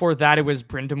year before that, it was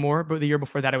Brindamore. But the year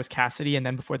before that, it was Cassidy. And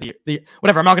then before the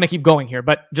whatever, I'm not going to keep going here.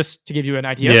 But just to give you an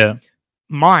idea. Yeah.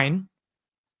 Mine,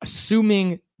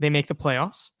 assuming they make the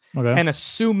playoffs. Okay. And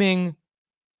assuming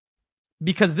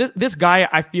because this guy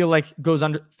I feel like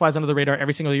flies under the radar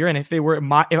every single year. And if they were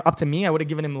up to me, I would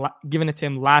have given it to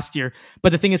him last year.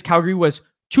 But the thing is, Calgary was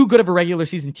too good of a regular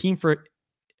season team for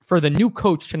the new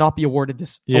coach to not be awarded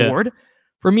this award.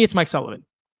 For me, it's Mike Sullivan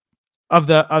of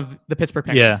the Pittsburgh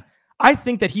Penguins. Yeah. I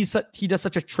think that he does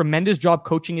such a tremendous job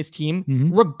coaching his team,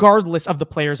 regardless of the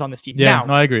players on this team. Yeah, now,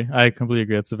 no, I agree. I completely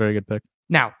agree. That's a very good pick.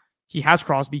 Now, he has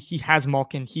Crosby, he has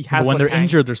Malkin, he has. But when they're Letang.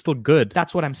 injured, they're still good.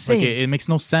 That's what I'm saying. Like, it makes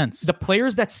no sense. The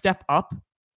players that step up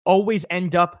always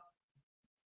end up.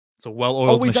 It's a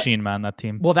well-oiled machine, man. That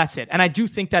team. Well, that's it. And I do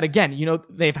think that again,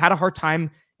 they've had a hard time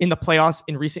in the playoffs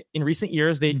in recent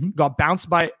years. They got bounced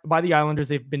by the Islanders.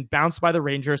 They've been bounced by the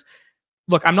Rangers.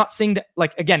 Look, I'm not saying that,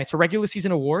 like, again, it's a regular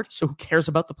season award, so who cares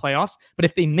about the playoffs? But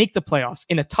if they make the playoffs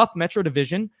in a tough Metro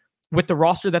division with the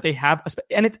roster that they have,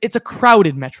 and it's a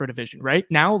crowded Metro division right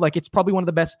now, like it's probably one of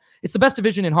the best. It's the best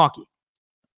division in hockey.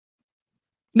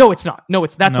 No, it's not.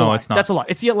 That's a lie. It's not. That's a lie.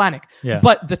 It's the Atlantic. Yeah.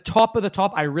 But the top of the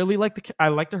top, I really like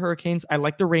the Hurricanes. I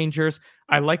like the Rangers.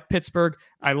 I like Pittsburgh.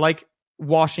 I like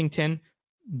Washington.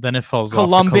 Then it falls off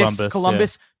Columbus. to Columbus.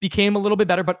 Columbus became a little bit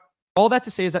better, but all that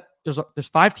to say is that there's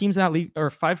 5 teams in that league, or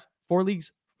 4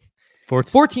 leagues,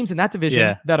 4 teams in that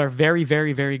division that are very,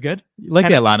 very, very good. Like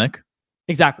the Atlantic.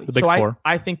 Exactly. The Big so Four.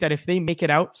 I think that if they make it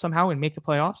out somehow and make the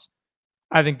playoffs,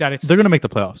 I think that they're going to make the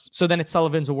playoffs. So then it's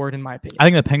Sullivan's award, in my opinion. I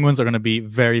think the Penguins are going to be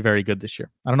very, very good this year.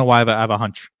 I don't know why I have a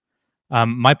hunch.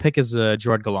 My pick is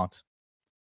Gerard Gallant.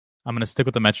 I'm going to stick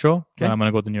with the Metro. Okay. I'm going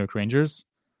to go with the New York Rangers.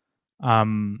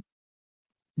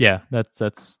 Yeah,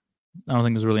 that's. I don't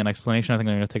think there's really an explanation. I think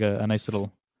they're going to take a nice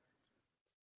little,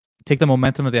 take the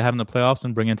momentum that they have in the playoffs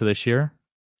and bring it into this year.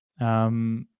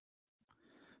 And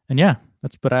yeah,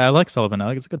 but I like Sullivan. I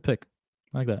like it's a good pick.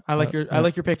 I like that. I like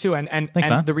your pick too. And Thanks,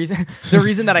 man. the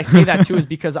reason that I say that too is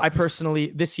because I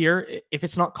personally, this year, if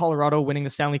it's not Colorado winning the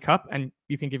Stanley Cup, and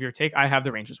you can give your take, I have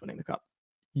the Rangers winning the cup.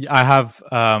 I have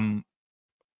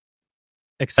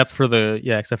except for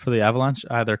the Avalanche,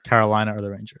 either Carolina or the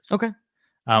Rangers. Okay.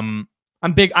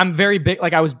 I'm very big.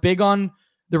 Like, I was big on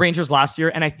the Rangers last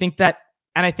year, and I think that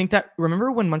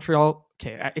remember when Montreal?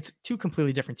 Okay, it's 2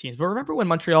 completely different teams, but remember when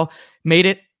Montreal made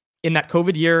it in that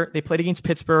COVID year? They played against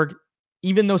Pittsburgh,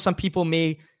 even though some people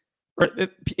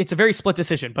it's a very split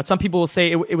decision, but some people will say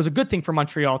it was a good thing for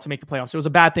Montreal to make the playoffs. It was a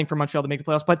bad thing for Montreal to make the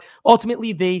playoffs, but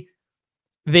ultimately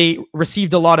they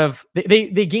received a lot of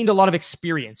they gained a lot of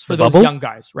experience for those young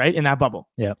guys, right, in that bubble.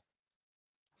 Yeah.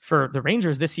 For the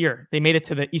Rangers this year, they made it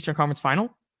to the Eastern Conference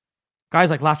Final. Guys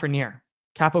like Lafreniere,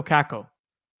 Capo Caco,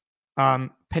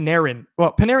 Panarin.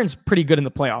 Well, Panarin's pretty good in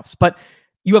the playoffs, but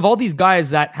you have all these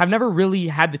guys that have never really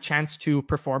had the chance to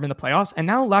perform in the playoffs, and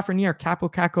now Lafreniere, Capo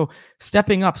Caco,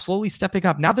 slowly stepping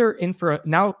up. Now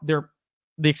the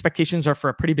expectations are for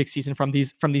a pretty big season from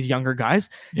these younger guys.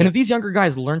 Yeah. And if these younger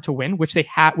guys learn to win, which they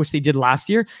did last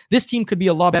year, this team could be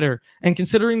a lot better. And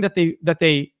considering that they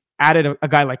added a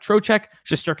guy like Trocheck,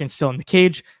 Shesterkin's still in the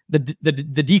cage. The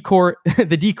decor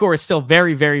is still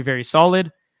very, very, very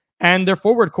solid, and their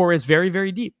forward core is very,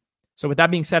 very deep. So with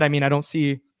that being said, I mean, I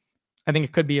think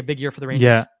it could be a big year for the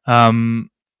Rangers. Yeah.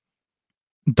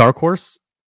 Dark horse,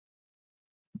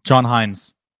 John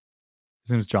Hines.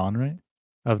 His name's John, right?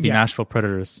 Of the Nashville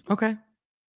Predators. Okay.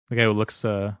 The guy who looks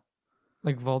like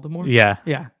Voldemort. Yeah.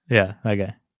 Yeah. That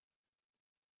guy.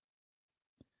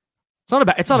 It's not a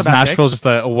bad Nashville's pick. just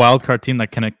a wild card team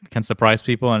that can surprise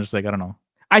people, and just like, I don't know.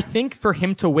 I think for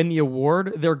him to win the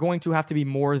award, they're going to have to be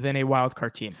more than a wild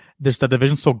card team. The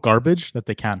division's so garbage that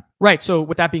they can. Right. So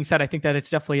with that being said, I think that it's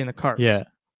definitely in the cards. Yeah.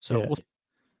 So yeah. we'll see.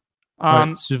 Right,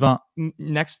 suivant.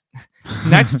 Next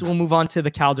we'll move on to the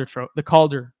Calder Trophy,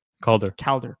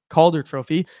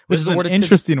 which is awarded an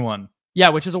interesting one. Yeah,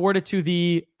 which is awarded to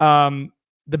the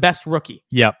best rookie.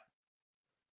 Yep.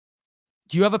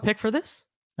 Do you have a pick for this?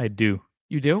 I do.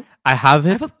 You do? I have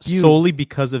it solely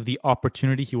because of the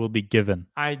opportunity he will be given.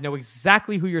 I know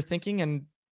exactly who you're thinking, and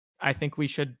I think we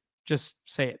should just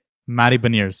say it. Matty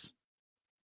Beniers.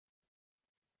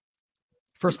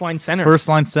 First line center,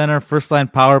 first line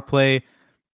power play.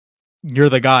 You're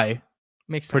the guy.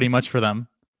 Makes sense. Pretty much for them.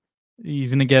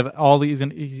 He's going to give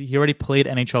he already played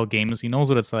NHL games. He knows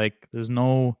what it's like. There's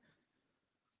no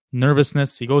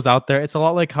nervousness. He goes out there. It's a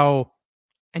lot like how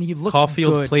and he looks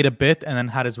Caulfield good. played a bit and then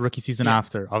had his rookie season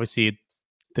after. Obviously, it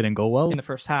didn't go well in the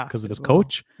first half because of his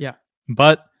coach. Yeah.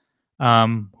 But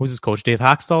who's his coach? Dave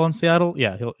Haxtell in Seattle?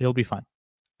 Yeah, he'll be fine.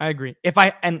 I agree. If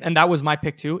I and that was my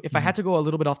pick too. If I had to go a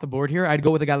little bit off the board here, I'd go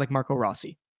with a guy like Marco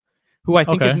Rossi, who I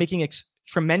think is making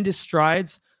tremendous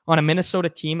strides on a Minnesota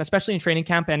team, especially in training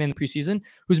camp and in the preseason,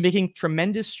 who's making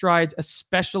tremendous strides,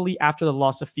 especially after the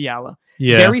loss of Fiala.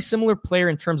 Yeah. Very similar player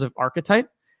in terms of archetype.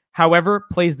 however,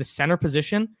 plays the center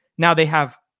position. Now they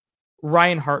have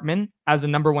Ryan Hartman as the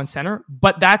number one center,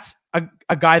 but that's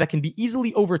a guy that can be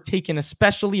easily overtaken,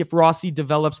 especially if Rossi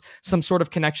develops some sort of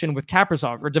connection with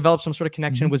Kaprizov or develops some sort of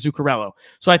connection with Zuccarello.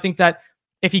 So I think that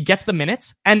if he gets the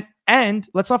minutes, and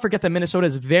let's not forget that Minnesota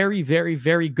is very, very,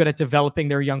 very good at developing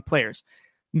their young players.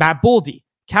 Matt Boldy,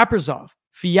 Kaprizov,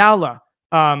 Fiala,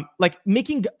 like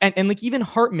making, and like even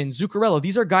Hartman, Zuccarello,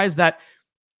 these are guys that,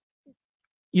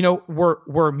 you know,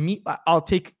 I'll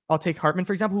take Hartman,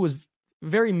 for example, who was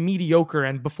very mediocre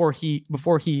and before he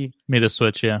Made the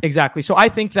switch, yeah. Exactly. So I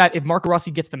think that if Marco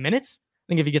Rossi gets the minutes, I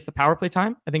think if he gets the power play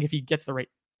time, I think if he gets the right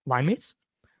line mates,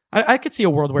 I could see a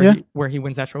world where he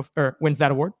wins that trophy or wins that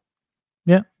award.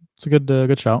 Yeah, it's a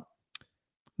good shout.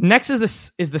 Next is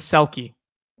the Selke,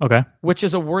 Okay. which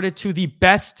is awarded to the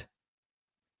best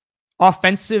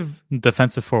offensive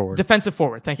Defensive forward. defensive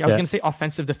forward. Thank you. I was Yeah. going to say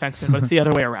offensive defenseman, but it's the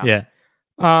other way around. Yeah,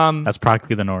 that's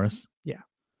practically the Norris.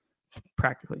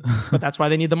 Practically. But that's why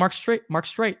they need the Mark Straight. The Mark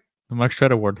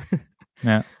Streit Award.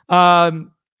 Yeah.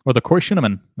 Um, Or the Corey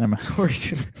Schuneman. Never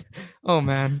mind. oh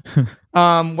man.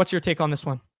 What's your take on this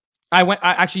one?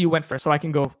 Actually, you went first, so I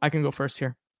can go first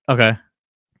here. Okay.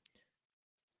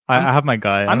 I have my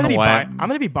guy. I'm gonna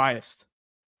be biased.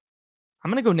 I'm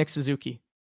gonna go Nick Suzuki.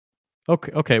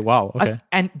 Okay. Wow. Okay.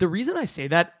 And the reason I say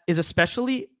that is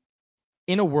especially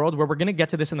in a world where we're gonna get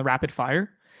to this in the rapid fire.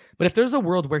 But if there's a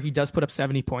world where he does put up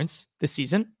 70 points this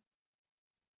season,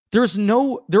 there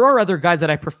are other guys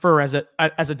that I prefer as a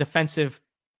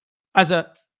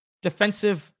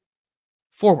defensive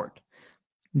forward.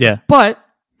 Yeah. But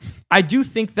I do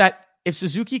think that if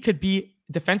Suzuki could be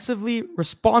defensively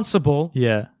responsible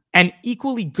Yeah. and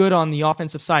equally good on the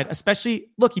offensive side,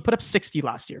 especially look, he put up 60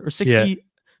 last year or 60, Yeah.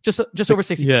 just over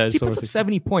 60. Yeah, He just puts over up 60.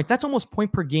 70 points. That's almost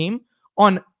point per game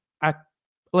on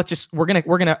we're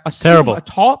gonna assume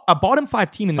Terrible. a bottom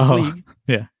 5 team in this league.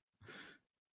 Yeah.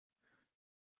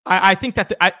 I think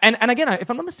that and again, if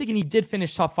I'm not mistaken, he did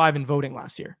finish top 5 in voting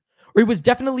last year, or he was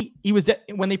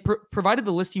when they provided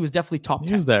the list, he was definitely top 10.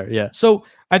 He was there. Yeah. So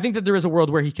I think that there is a world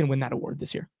where he can win that award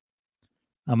this year.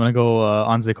 I'm gonna go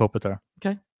Anze Kopitar.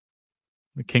 Okay.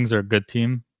 The Kings are a good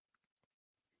team.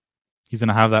 He's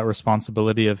gonna have that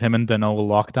responsibility of him and Danault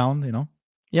lockdown. You know.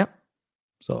 Yep.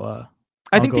 So I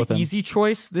I'll think go with the him. easy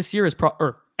choice this year is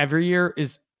or every year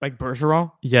is like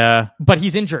Bergeron, Yeah, but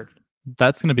he's injured.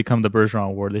 that's gonna become the Bergeron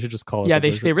Award. They should just call it. Yeah, the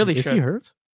they really Is should. he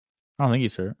hurt? I don't think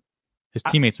he's hurt. His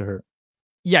teammates are hurt.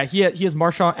 Yeah, he has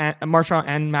Marchand and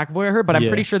McAvoy are hurt, but I'm Yeah.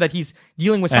 pretty sure that he's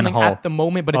dealing with And something Hall. at the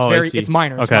moment. But it's Oh, I see. it's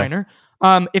minor. It's Okay. minor.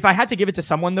 If I had to give it to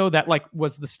someone though that like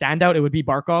was the standout, it would be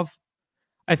Barkov.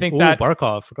 I think Oh, that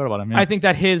Barkov. Forgot about him. Yeah. I think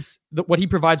that what he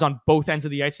provides on both ends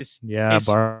of the ice is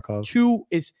Barkov.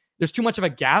 there's too much of a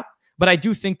gap. But I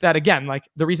do think that again, like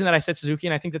the reason that I said Suzuki,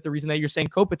 and I think that the reason that you're saying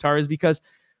Kopitar is because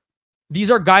these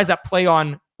are guys that play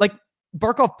on like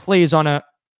Barkov plays on a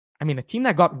team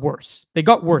that got worse. They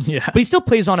got worse, Yeah. but he still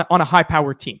plays on a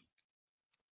high-powered team.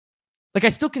 Like I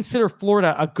still consider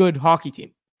Florida a good hockey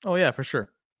team. Oh yeah, for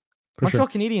sure. For Montreal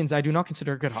sure. Canadiens, I do not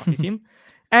consider a good hockey team,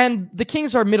 and the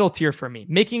Kings are middle tier for me,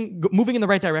 moving in the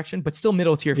right direction, but still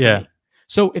middle tier for Yeah. me.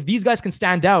 So if these guys can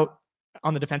stand out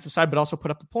on the defensive side, but also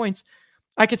put up the points,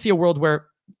 I could see a world where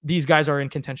these guys are in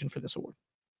contention for this award.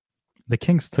 The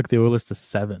Kings took the Oilers to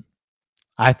 7.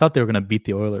 I thought they were gonna beat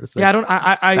the Oilers. Yeah,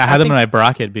 I had them think, in my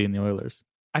bracket beating the Oilers.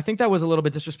 I think that was a little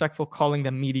bit disrespectful calling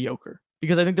them mediocre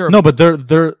because I think they're No, but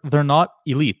they're not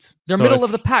elite. they're So middle if-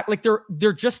 of the pack. Like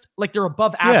they're just like they're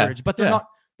above average, but they're yeah. not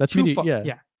That's too medi- far. yeah.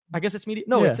 Yeah, I guess it's medium.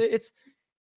 No, Yeah. it's It's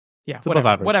whatever, above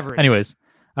average. Whatever. It is. Anyways,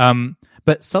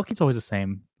 but Selke's always the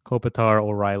same. Kopitar,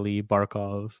 O'Reilly,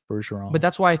 Barkov, Bergeron. But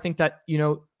that's why I think that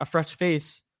a fresh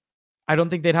face. I don't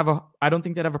think they'd have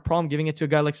a problem giving it to a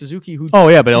guy like Suzuki. Who, oh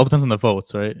yeah, but it all depends on the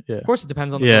votes, right? Yeah. of course, it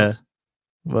depends on the Yeah. votes.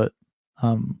 But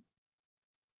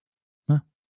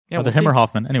Yeah, either we'll him or see.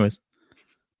 Hoffman. Anyways,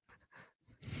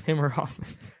 Him or Hoffman.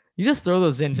 You just throw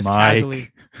those in just Mike.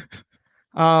 casually.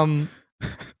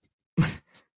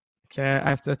 Okay, I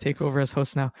have to take over as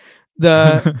host now.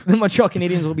 The Montreal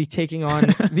Canadiens will be taking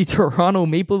on the Toronto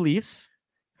Maple Leafs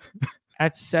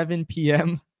at 7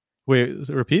 p.m. wait,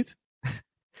 repeat.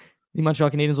 The Montreal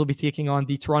Canadiens will be taking on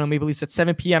the Toronto Maple Leafs at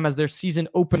 7 p.m. as their season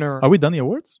opener. Are we done the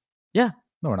awards? Yeah.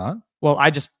 No, we're not. Well,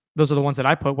 those are the ones that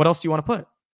I put. What else do you want to put?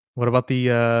 What about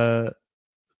the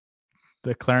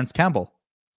Clarence Campbell?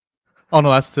 Oh no,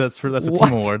 that's a What?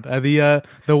 team award. The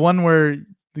one where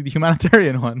the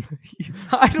humanitarian one.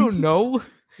 I don't know.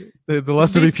 the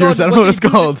Lester B. based Pierce. I on don't know what what it's they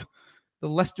do. called. The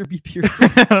Lester B. Pearson.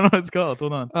 I don't know what it's called.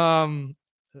 Hold on.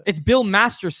 It's Bill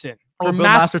Masterson. Oh, Or Bill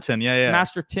Masterton. Yeah, yeah.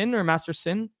 Masterton or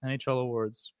Masterson. NHL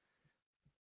awards.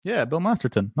 Yeah, Bill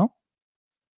Masterton. No,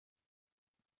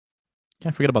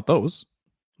 can't forget about those.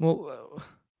 Well,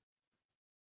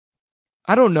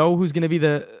 I don't know who's going to be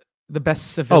the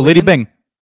best civilian. Oh, Lady Bing.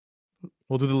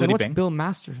 We'll do the Then Lady what's Bing. Bill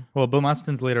Masterton? Well, Bill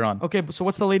Masterton's later on. Okay, so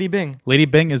what's the Lady Bing? Lady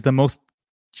Bing is the most.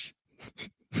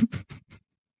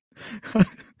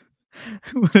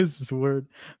 What is this word?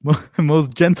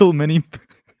 Most gentle mini.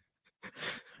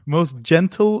 Most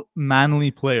gentle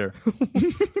manly player.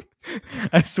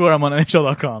 I swear I'm on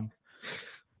NHL.com.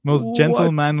 Most gentle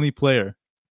What? manly player.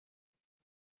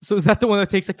 So is that the one that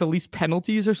takes like the least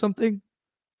penalties or something?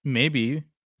 Maybe.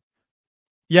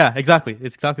 Yeah, exactly.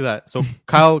 It's exactly that. So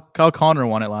Kyle Connor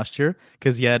won it last year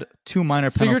because he had 2 minor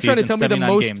So you're penalties trying to in tell me the 79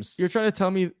 most. games. You're trying to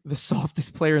tell me the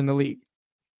softest player in the league.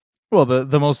 Well,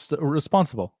 the most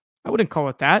responsible. I wouldn't call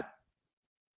it that.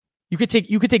 You could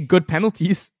take good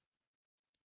penalties.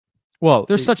 Well,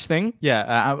 There's such thing.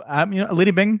 Yeah,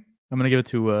 Lady Bing. I'm gonna give it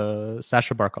to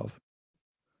Sasha Barkov.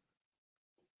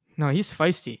 No, he's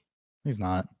feisty. He's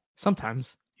not.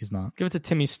 Sometimes. He's not. Give it to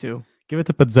Timmy Stew. Give it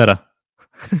to Pizzetta.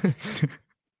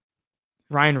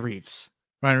 Ryan Reeves.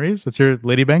 Ryan Reeves. That's your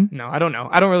Lady Bing. No, I don't know.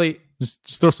 I don't really.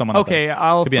 Just throw someone. out there. Okay,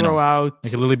 I'll Could be throw anyone. out. It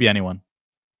could literally be anyone,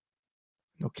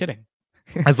 No kidding.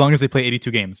 as long as they play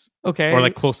 82 games Okay. or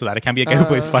like close to that. It can't be a guy who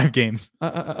plays 5 games.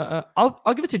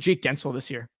 I'll give it to Jake Gensel this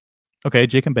year. Okay,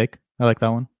 Jake and Bake. I like that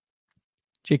one.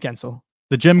 Jake Gensel.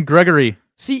 The Jim Gregory.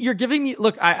 See, you're giving me.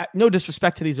 Look, I no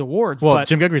disrespect to these awards, Well, but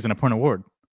Jim Gregory's an important award.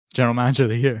 General Manager of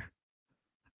the Year.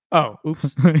 oh,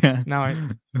 oops. Yeah. Now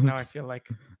I feel like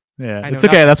Yeah, I know it's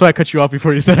okay. nothing. That's why I cut you off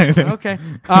before you said anything. okay.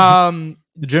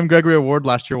 The Jim Gregory Award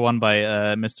last year won by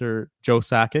Mr. Joe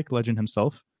Sakic, legend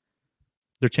himself.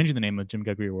 They're changing the name of the Jim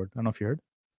Gregory Award. I don't know if you heard.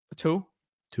 Two.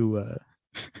 To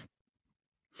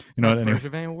you know what? Anyway.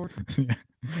 Bergevin Award.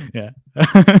 Yeah.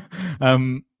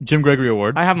 Jim Gregory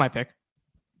Award. I have my pick,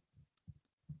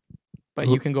 but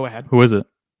Who- you can go ahead. Who is it?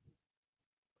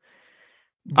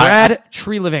 Brad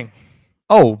Treliving.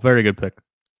 Oh, very good pick.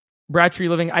 Brad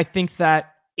Treliving. I think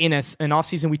that in an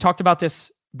offseason, we talked about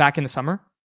this back in the summer,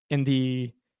 when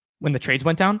the trades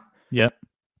went down. Yep.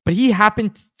 But he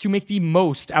happened to make the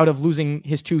most out of losing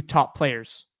his 2 top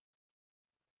players.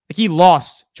 Like he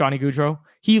lost Johnny Gaudreau,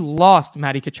 he lost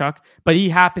Matty Tkachuk, but he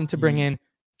happened to bring in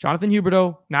Jonathan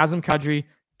Huberdeau, Nazem Kadri,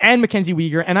 and Mackenzie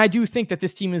Weegar. And I do think that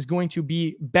this team is going to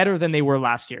be better than they were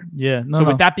last year. Yeah. So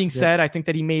with that being said, I think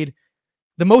that he made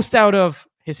the most out of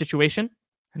his situation.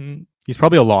 And he's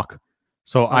probably a lock.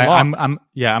 So lock. I'm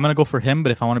gonna go for him.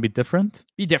 But if I want to be different,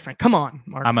 be different. Come on,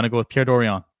 Mark. I'm gonna go with Pierre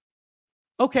Dorion.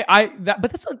 Okay, I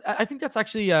think that's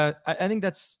actually I think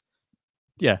that's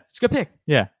Yeah. it's a good pick.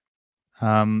 Yeah.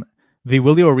 The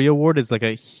Willie O'Ree Award is like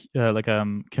a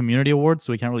community award,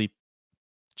 so we can't really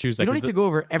choose. You Like don't need to go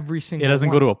over every single. it doesn't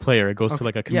one. go to a player; it goes to Okay.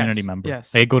 like a community Yes, member.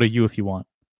 yes. Like, it go to you if you want.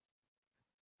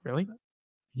 Really?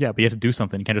 Yeah, but you have to do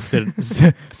something. You can't just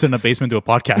sit in a basement do a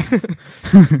podcast.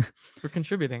 We're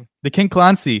contributing. The King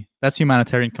Clancy, that's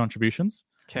humanitarian contributions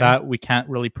Okay. that we can't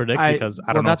really predict because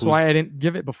I don't know. That's why I didn't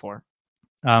give it before.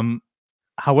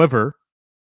 However,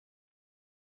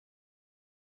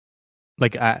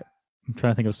 like I'm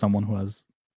trying to think of someone who has.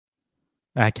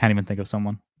 I can't even think of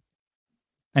someone.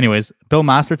 Anyways, Bill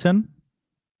Masterton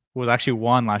was actually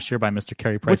won last year by Mr.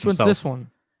 Carey Price Which one's himself. this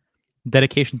one?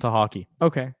 Dedication to hockey.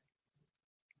 Okay.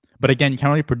 But again, you can't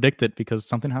really predict it because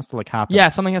something has to like happen. Yeah,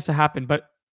 something has to happen, but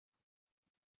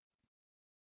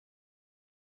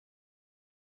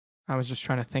I was just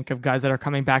trying to think of guys that are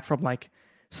coming back from like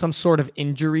some sort of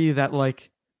injury that like,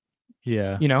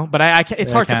 Yeah. you know, but I can't, it's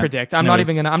Yeah, hard I to can't. predict. I'm not Anyways,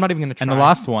 even gonna try. And the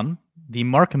last one, the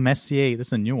Marc Messier. This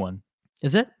is a new one.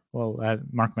 is it? Well,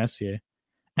 Marc Messier,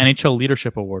 NHL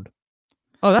Leadership Award.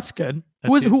 Oh, that's good.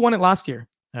 That's it. Who won it last year?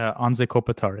 Anze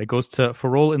Kopitar. It goes to for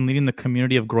role in leading the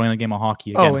community of growing the game of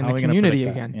hockey. Oh, Again, in how the are we gonna community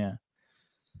predict that? again.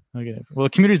 Yeah. Okay. Well, the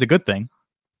community is a good thing.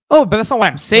 Oh, but that's not why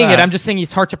I'm saying it. Yeah. I'm just saying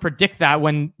it's hard to predict that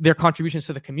when their contributions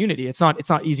to the community. It's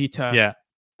not easy to. Yeah.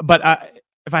 But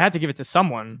if I had to give it to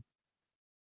someone,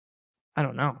 I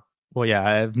don't know. Well, yeah.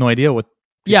 I have no idea what.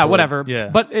 Yeah, people- whatever. Yeah.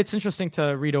 But it's interesting to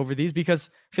read over these because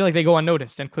I feel like they go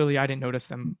unnoticed, and clearly I didn't notice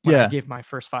them when I Yeah. gave my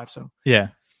first 5. So, Yeah.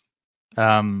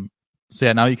 So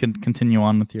yeah, now you can continue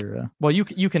on with your. well, you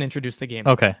can introduce the game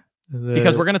Okay.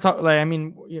 because we're gonna talk. Like, I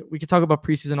mean, we could talk about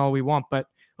preseason all we want, but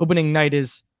opening night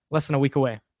is less than a week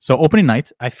away. So opening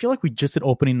night. I feel like we just did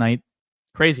opening night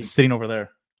Crazy. sitting over there.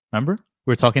 Remember?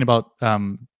 We were talking about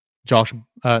Josh.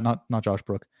 Not Josh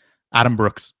Brook. Adam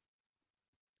Brooks.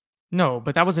 No,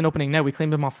 but that was an opening night. We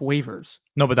claimed him off waivers.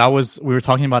 No, but we were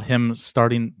talking about him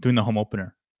doing the home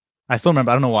opener. I still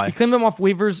remember. I don't know We why. claimed him off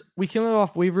waivers. We claimed him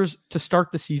off waivers to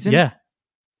start the season. Yeah.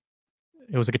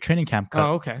 It was like a training camp cut.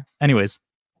 Oh, okay. Anyways,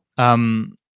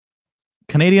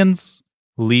 Canadians,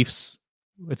 Leafs.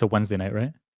 It's a Wednesday night,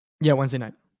 right? Yeah, Wednesday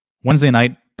night. Wednesday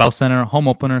night, Bell Center, home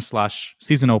opener /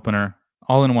 season opener,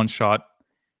 all in one shot.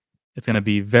 It's going to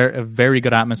be a very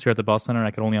good atmosphere at the Bell Center.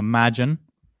 I can only imagine.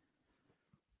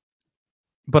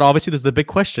 But obviously, there's the big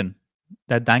question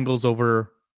that dangles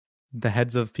over the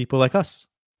heads of people like us.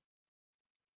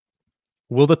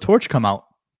 Will the torch come out?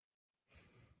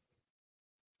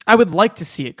 I would like to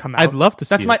see it come out. I'd love to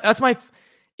see it. That's my.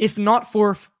 If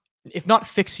not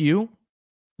Fix You,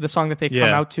 the song that they come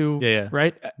out to,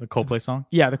 right? The Coldplay song.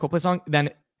 Yeah, the Coldplay song.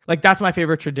 Then, like, that's my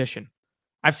favorite tradition.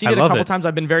 I've seen it a couple times.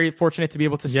 I've been very fortunate to be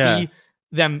able to see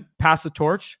them pass the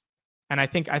torch, and I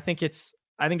think it's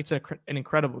an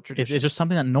incredible tradition. It's just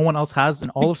something that no one else has in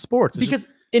all of sports. Because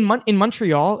in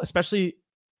Montreal, especially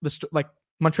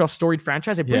Montreal's storied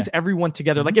franchise, it brings everyone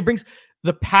together. Mm-hmm. Like, it brings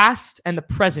the past and the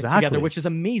present together, which is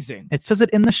amazing. It says it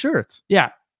in the shirt. Yeah.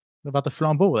 About the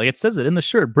flambeau. Like, it says it in the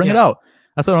shirt. Bring it out.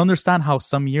 That's why I don't understand how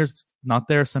some years it's not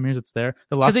there, some years it's there.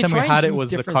 The last time we had it was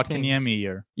the Kotkaniemi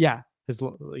year. Yeah.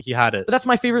 He had it. But that's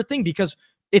my favorite thing because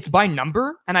it's by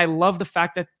number, and I love the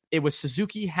fact that it was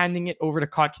Suzuki handing it over to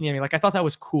Kotkaniemi. Like, I thought that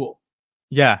was cool.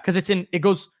 Yeah. Because it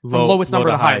goes from lowest number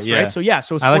to highest, right? So yeah,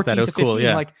 so it's 14 to 15. Cool,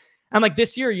 yeah. Like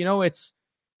this year,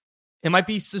 it might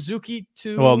be Suzuki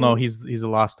to. Well, no, he's the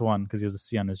last one because he has the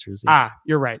C on his jersey.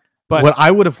 You're right. But what I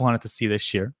would have wanted to see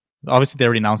this year, obviously they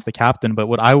already announced the captain, but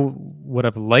what I would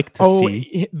have liked to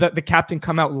see the captain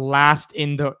come out last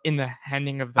in the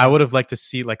handing of. I would have liked to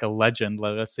see like a legend,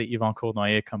 like let's say Yvan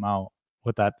Cournoyer come out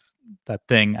with that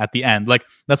thing at the end. Like,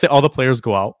 let's say all the players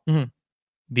go out,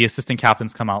 the assistant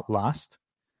captains come out last,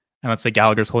 and let's say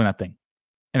Gallagher's holding that thing,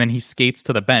 and then he skates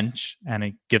to the bench and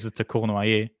he gives it to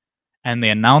Cournoyer. And they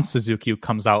announce Suzuki, who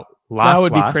comes out last. That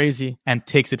would be crazy. And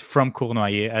takes it from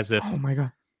Cournoyer as if. Oh my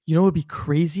god! You know what would be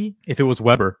crazy? If it was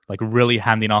Weber, like really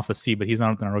handing off the C, but he's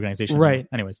not in our organization. Right. Anymore.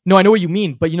 Anyways. No, I know what you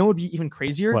mean, but you know what would be even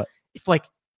crazier? What? If like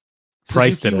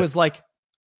Suzuki was like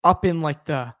up in like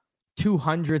the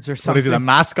 200s or something. What is it? The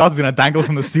mascot's gonna dangle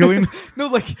from the ceiling? No,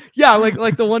 like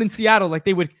the one in Seattle. Like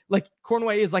they would like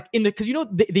Cournoyer is like in the because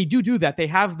they do that. They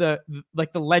have the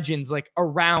legends like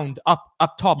around up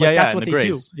top. Like that's what they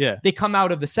do. Yeah. They come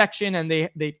out of the section and they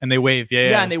wave.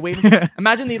 Yeah, and they wave.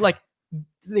 Imagine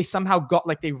they somehow got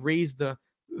like they raised the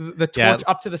torch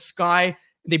up to the sky.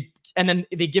 And then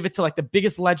they give it to like the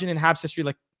biggest legend in Habs history,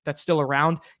 like that's still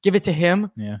around. Give it to him.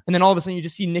 Yeah. And then all of a sudden you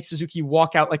just see Nick Suzuki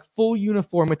walk out like full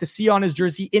uniform with the C on his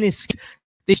jersey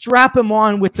they strap him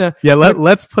on with the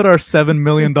let's put our $7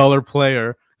 million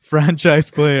player, franchise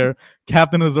player,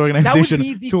 captain of his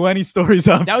organization 20 stories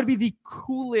up. That would be the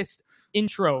coolest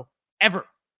intro ever.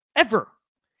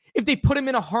 If they put him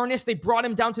in a harness, they brought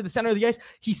him down to the center of the ice.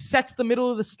 He sets the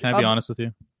middle of the. Can I be honest with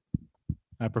you?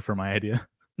 I prefer my idea.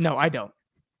 No, I don't.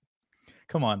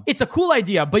 Come on. It's a cool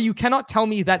idea, but you cannot tell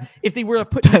me that if they were to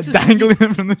put dangling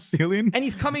him from the ceiling and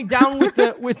he's coming down with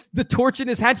the torch in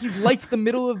his hand, he lights the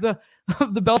middle of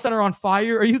the Bell Center on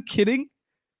fire. Are you kidding?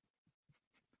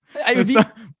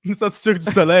 It's not Cirque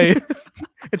du Soleil.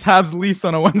 It's Habs Leafs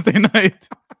on a Wednesday night.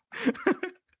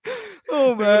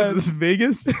 Oh man, is this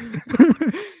Vegas?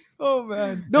 Oh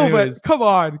man, no, Anyways. But come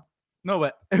on. No,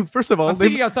 but first of all, they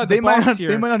might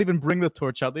not even bring the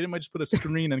torch out. They might just put a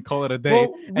screen and call it a day.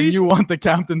 You want the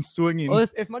captain swinging. Well,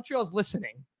 if Montreal's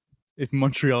listening, if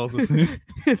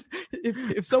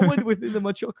someone within the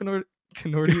Montreal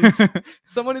Canadiens,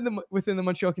 within the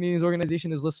Montreal Canadiens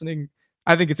organization is listening,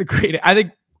 I think it's a great. I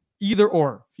think either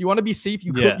or. If you want to be safe,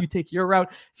 you take your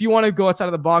route. If you want to go outside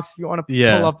of the box, if you want to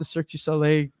pull off the Cirque du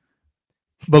Soleil.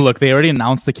 But look, they already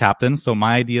announced the captain, so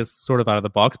my idea is sort of out of the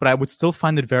box, but I would still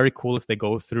find it very cool if they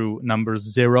go through numbers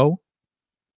 0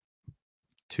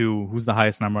 to who's the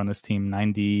highest number on this team?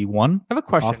 91? I have a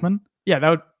question. Hoffman? Yeah, that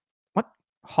would... What?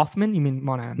 Hoffman? You mean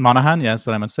Monahan? Monahan, yeah, that's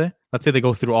what I meant to say. Let's say they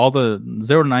go through all the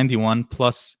 0 to 91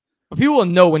 plus... But people will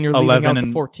know when you're leaving out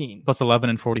the 14. Plus 11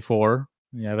 and 44.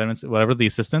 Yeah, whatever, the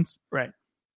assistants. Right.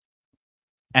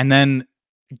 And then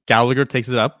Gallagher takes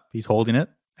it up. He's holding it.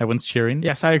 Everyone's cheering.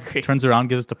 Yes, I agree. Turns around,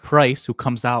 gives it to Price, who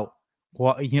comes out.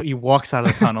 He walks out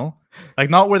of the tunnel, like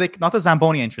not the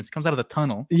Zamboni entrance. He comes out of the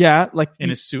tunnel. Yeah, like in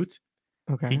his suit.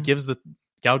 Okay. He gives the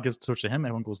torch to him.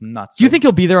 Everyone goes nuts. Do you think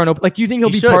he'll be there on? Do you think he'll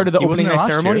be part of the opening night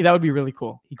ceremony? Year. That would be really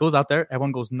cool. He goes out there.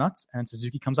 Everyone goes nuts, and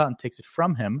Suzuki comes out and takes it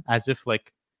from him, as if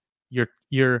like you're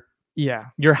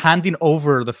handing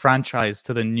over the franchise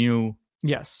to the new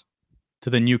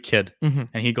kid, mm-hmm.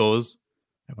 and he goes.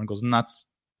 Everyone goes nuts,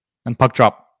 and puck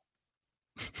drop.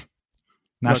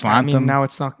 National anthem. I mean, now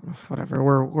it's not whatever.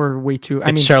 We're way too.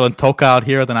 It's Sherilyn Toka out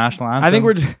here at the national anthem. I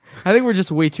think we're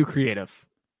just way too creative,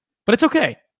 but it's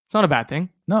okay. It's not a bad thing.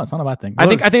 No, it's not a bad thing.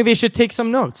 I think they should take some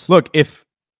notes. Look, if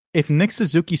Nick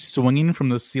Suzuki's swinging from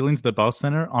the ceilings of the Bell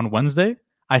Center on Wednesday,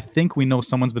 I think we know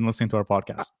someone's been listening to our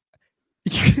podcast.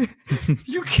 You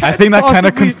I think that kind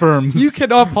of confirms. You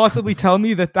cannot possibly tell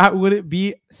me that wouldn't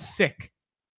be sick.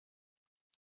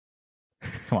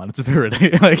 Come on, it's a bit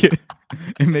ridiculous. Like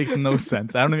it makes no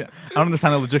sense. I don't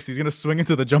understand the logistics. He's gonna swing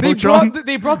into the jumbotron.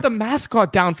 They brought the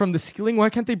mascot down from the ceiling. Why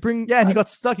can't they bring? Yeah, and he got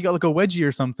stuck. He got like a wedgie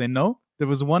or something. No, there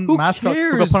was one Who mascot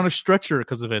who got cares? put on a stretcher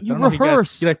because of it. You I don't know,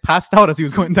 rehearse. he like passed out as he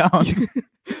was going down.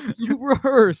 You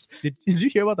rehearse. Did you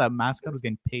hear about that mascot was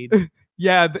getting paid?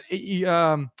 Yeah.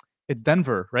 It's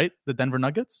Denver, right? The Denver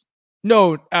Nuggets.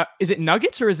 No, is it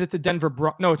Nuggets or is it the Denver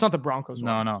No, it's not the Broncos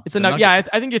one. No. It's the Nuggets. Yeah,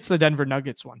 I think it's the Denver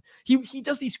Nuggets one. He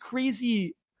does these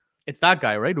crazy. It's that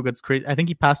guy, right? Who gets crazy. I think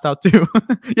he passed out too.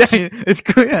 Yeah, it's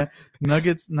good. Yeah,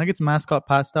 Nuggets mascot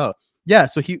passed out. Yeah,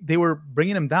 so they were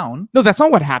bringing him down. No, that's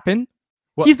not what happened.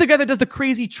 What? He's the guy that does the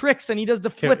crazy tricks and he does the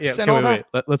flips and all that.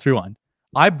 Wait. Let's rewind.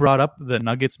 I brought up the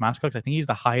Nuggets mascot. I think he's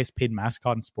the highest paid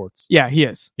mascot in sports. Yeah, he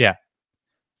is. Yeah,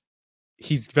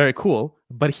 he's very cool.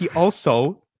 But he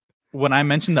also, when I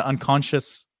mentioned the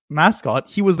unconscious mascot,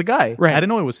 he was the guy. Right. I didn't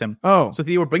know it was him. Oh, So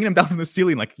they were bringing him down from the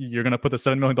ceiling, like you're gonna put the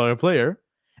 $7 million player,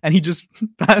 and he just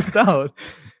passed out,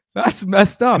 that's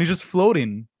messed up. and he's just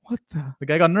floating. What the? The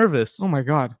guy got nervous. Oh my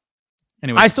god.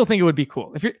 Anyway, I still think it would be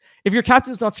cool if your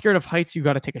captain's not scared of heights. You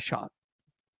got to take a shot.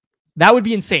 That would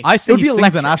be insane. I say it would he be sings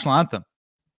electric. the national anthem,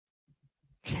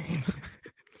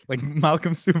 like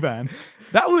Malcolm Subban.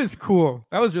 That was cool.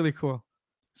 That was really cool.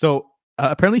 So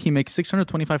apparently, he makes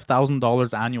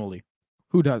 $625,000 annually.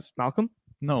 Who does? Malcolm?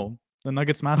 No, the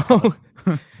Nuggets mascot.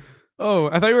 Oh,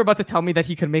 I thought you were about to tell me that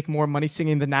he could make more money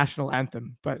singing the national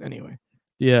anthem. But anyway.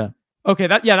 Yeah, Okay,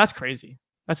 that's crazy.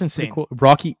 That's pretty insane. cool.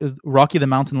 Rocky the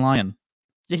Mountain Lion.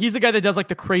 Yeah, he's the guy that does like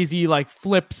the crazy like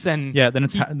flips and Yeah, then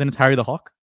it's Harry the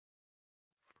Hawk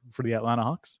for the Atlanta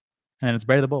Hawks, and it's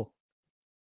Barry the Bull,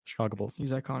 Chicago Bulls.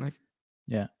 he's iconic.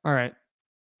 Yeah. All right.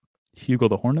 Hugo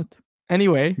the Hornet,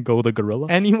 Anyway, Go the Gorilla.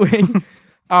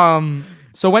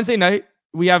 so Wednesday night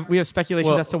we have speculations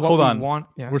Well, as to what hold we on. want.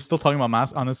 Yeah. We're still talking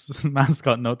about on this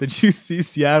mascot note. Did you see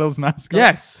Seattle's mascot?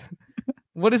 Yes.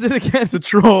 What is it again? It's a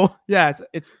troll. Yeah,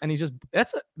 it's and he's just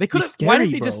they could He's why scary,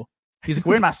 didn't they bro. just He's like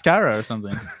wearing mascara or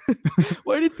something.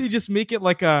 why didn't they just make it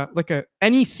like a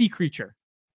any sea creature?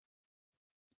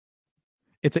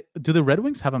 Do the Red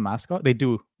Wings have a mascot? They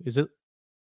do. Is it?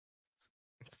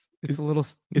 It's a little.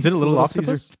 Is it a little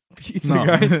Caesar's octopus? pizza No.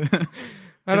 guy. I It's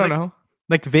don't like- know.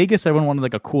 Like Vegas, everyone wanted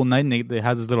like a cool night, and they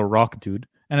has this little rock dude,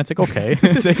 and it's like okay,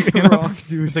 it's like, you know, Rock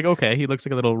dude. it's like okay, he looks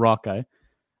like a little rock guy,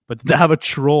 but to have a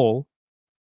troll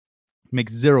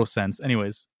makes zero sense.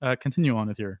 Anyways, continue on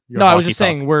with your No, I was hockey just talk.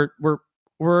 saying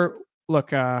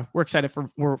we're excited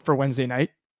for Wednesday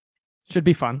night. Should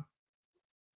be fun.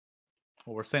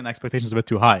 Well, we're saying the expectations are a bit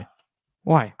too high.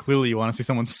 Why? Clearly, you want to see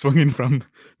someone swinging from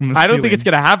the I don't think it's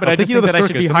ceiling. gonna happen. I'll I take just you to think the that I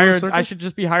should be circus. You wanna go to the hired. I circus? should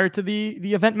just be hired to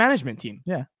the event management team.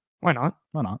 Yeah. Why not?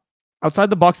 Why not?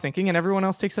 Outside the box thinking, and everyone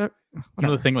else takes out.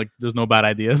 Another thing, like there's no bad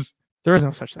ideas. There is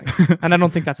no such thing, and I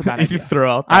don't think that's a bad If you idea.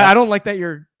 throw out, I don't like that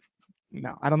you're.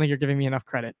 No, I don't think you're giving me enough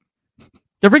credit.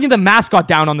 They're bringing the mascot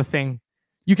down on the thing.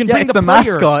 You can yeah, bring it's the the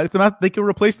player. mascot. It's the they can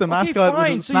replace the mascot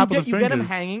fine. with a So snap you of the get him fingers.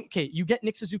 hanging. Okay, you get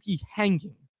Nick Suzuki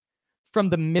hanging from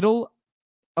the middle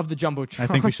of the jumbotron. I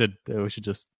think we should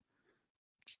just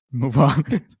move on.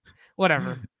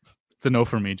 Whatever. It's a no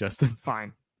for me, Justin.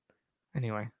 Fine.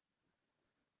 Anyway,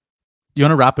 You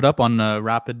want to wrap it up on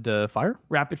rapid fire?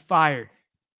 rapid fire.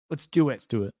 Let's do it. Let's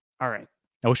do it. All right.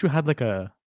 I wish we had like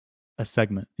a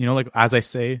segment. You know, like as I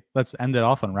say, let's end it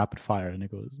off on rapid fire, and it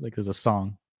goes like there's a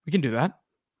song. We can do that.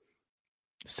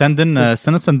 Send us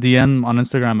some DM on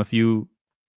Instagram if you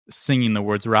singing the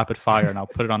words rapid fire, and I'll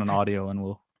put it on an audio, and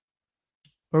we'll.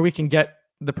 Or we can get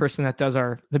the person that does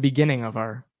the beginning of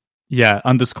our Yeah,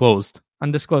 undisclosed.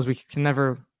 undisclosed. We can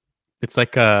never It's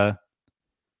like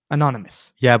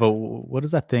anonymous. yeah, but what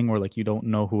is that thing where like you don't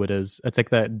know who it is? It's like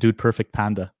that Dude Perfect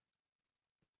Panda.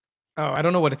 Oh, I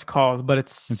don't know what it's called, but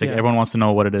it's It's like yeah. everyone wants to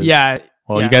know what it is. Yeah.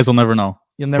 Well, yeah. you guys will never know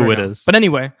You'll never who know. it is. But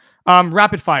anyway,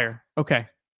 rapid fire. Okay.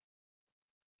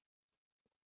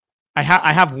 I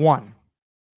have one.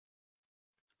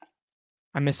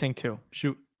 I'm missing two.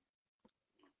 Shoot.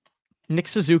 Nick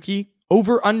Suzuki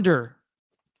over under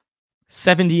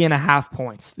 70.5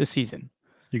 points this season.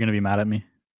 You're gonna be mad at me.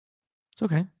 It's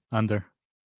okay. Under.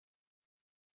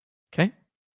 Okay.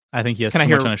 I think he has Can I too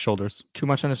hear- much on his shoulders. Too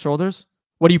much on his shoulders.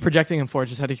 What are you projecting him for?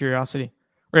 Just out of curiosity.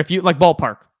 Or if you like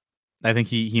ballpark I think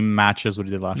he matches what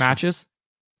he did last year. matches,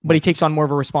 but he takes on more of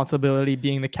a responsibility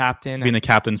being the captain. Being the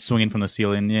captain, swinging from the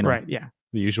ceiling, you know, right. Yeah.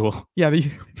 the usual. Yeah.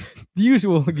 The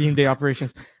usual game day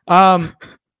operations.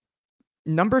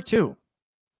 Number 2.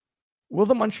 Will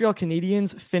the Montreal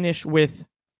Canadiens finish with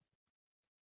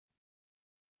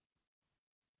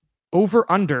over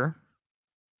under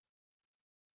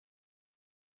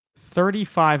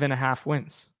 35.5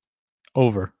 wins?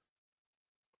 Over.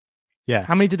 Yeah.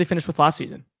 How many did they finish with last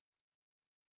season?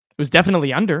 It was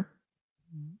definitely under.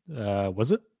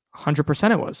 Was it?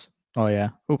 100% it was. Oh, yeah.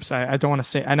 Oops, I don't want to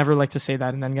say. I never like to say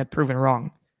that and then get proven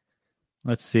wrong.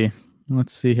 Let's see.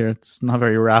 Let's see here. It's not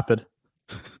very rapid.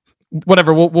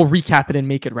 Whatever, we'll recap it and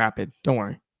make it rapid. Don't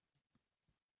worry.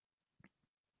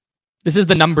 This is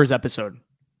the numbers episode.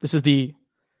 This is the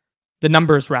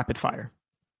numbers rapid fire.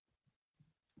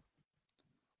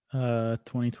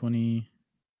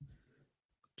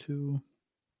 2022.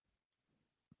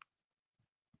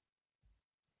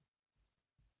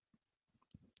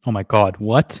 Oh my God!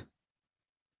 What?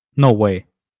 No way.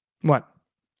 What?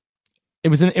 It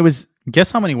was.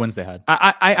 Guess how many wins they had?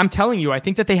 I'm telling you. I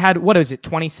think that they had, what is it?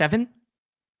 27.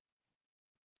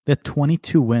 They had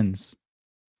 22 wins.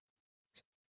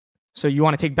 So you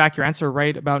want to take back your answer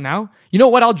right about now? You know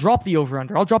what? I'll drop the over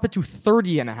under. I'll drop it to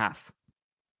 30.5.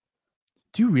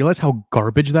 Do you realize how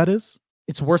garbage that is?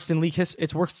 It's worse than league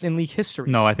It's worse in league history.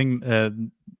 No, I think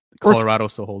Colorado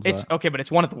still holds it's that. Okay, but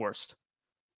it's one of the worst.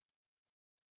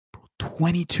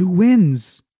 22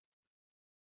 wins.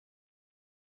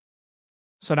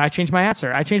 So now I changed my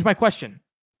answer. I changed my question.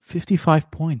 55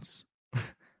 points.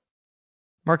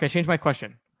 Mark, I changed my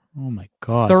question. Oh my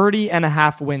God.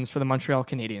 30.5 wins for the Montreal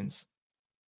Canadiens.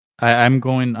 I'm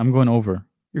going over.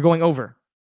 You're going over.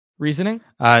 Reasoning?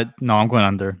 No, I'm going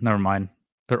under. Never mind.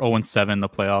 They're 0-7 in the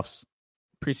playoffs.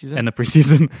 Preseason? In the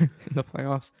preseason. In the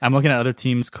playoffs. I'm looking at other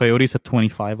teams. Coyotes had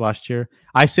 25 last year.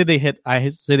 I say they hit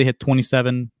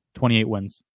 27, 28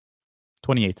 wins.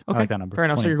 28. Okay, I like that number. fair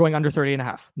enough. 28. So you're going under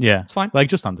 30.5. Yeah. It's fine. Like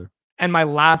just under. And my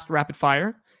last rapid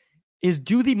fire is,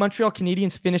 do the Montreal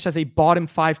Canadiens finish as a bottom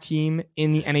 5 team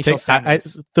in the NHL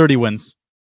standings? 30 wins.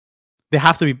 They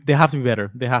have to be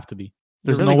better. They have to be.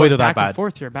 There's You're really no way going they're that back and bad.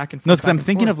 forth here, back and forth. No, because back I'm and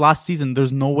thinking forth. of last season.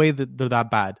 There's no way that they're that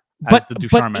bad as the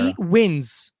Ducharme era. 8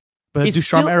 wins. But the is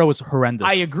Ducharme still- era was horrendous.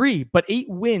 I agree, but 8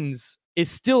 wins is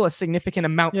still a significant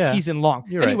amount Yeah, season long.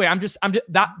 you're Anyway, I'm just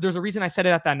that there's a reason I said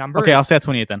it at that number. Okay, I'll say at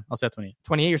 28 then. I'll say at 28.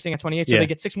 28. You're saying at 28, so Yeah. they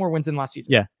get 6 more wins than last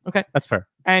season. Yeah. Okay. That's fair.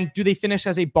 And do they finish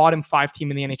as a bottom 5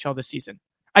 team in the NHL this season?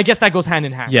 I guess that goes hand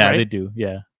in hand. Yeah, right? they do.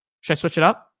 Yeah. Should I switch it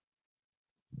up?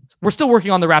 We're still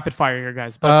working on the rapid fire here,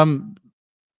 guys. But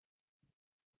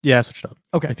Yeah, switch it up.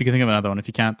 okay, If you can think of another one. If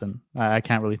you can't, then I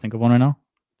can't really think of one right now.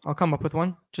 I'll come up with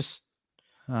one. Just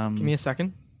give me a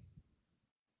second.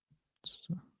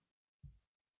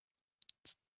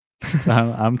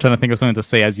 I'm trying to think of something to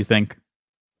say as you think.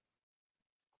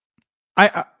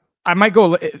 I might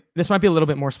go. This might be a little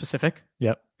bit more specific.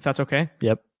 Yep. If that's okay.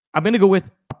 Yep. I'm going to go with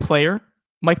a player,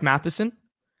 Mike Matheson.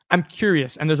 I'm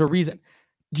curious, and there's a reason.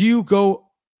 Do you go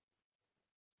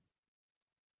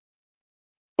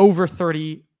over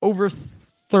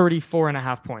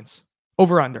 34.5 points?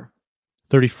 Over under?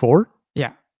 34?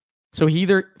 Yeah. So he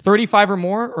either 35 or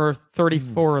more or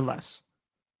 34 or less.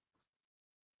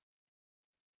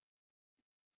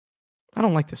 I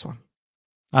don't like this one.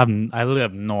 I literally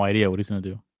have no idea what he's going to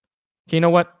do. Okay, you know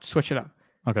what? Switch it up.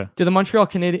 Okay. Do the Montreal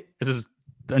Canadiens... This is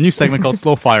a new segment called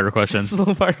Slow Fire Questions. Do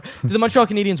the Montreal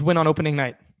Canadiens win on opening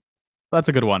night? That's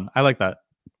a good one. I like that.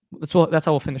 That's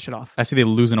how we'll finish it off. I see they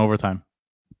lose in overtime.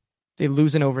 They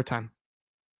lose in overtime.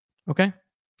 Okay?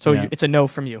 So Yeah. it's a no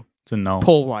from you, It's a no.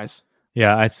 poll-wise.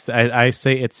 Yeah, I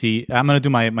say it's the... I'm going to do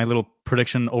my little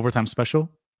prediction overtime special.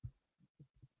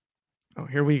 Oh,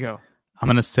 here we go. I'm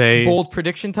going to say... Bold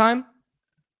prediction time.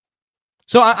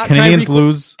 So Canadiens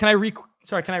lose... Can I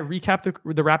recap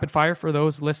the rapid fire for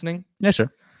those listening? Yeah,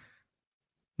 sure.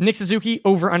 Nick Suzuki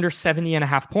over under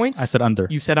 70.5 points. I said under.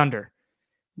 You said under.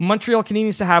 Montreal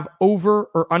Canadiens to have over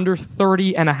or under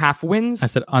 30.5 wins. I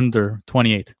said under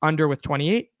 28. Under with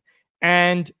 28.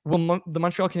 And will the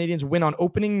Montreal Canadiens win on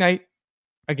opening night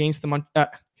against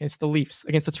the Leafs,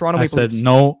 against the Toronto I Maple said Leafs?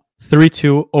 no.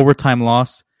 3-2 overtime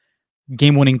loss.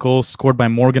 Game-winning goal scored by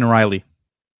Morgan Rielly.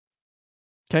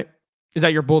 Okay. Is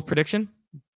that your bold prediction?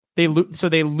 They lose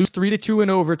 3-2 in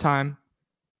overtime,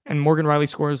 and Morgan Rielly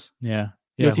scores. Yeah.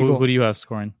 UT goal. Who do you have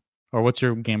scoring? Or what's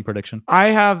your game prediction? I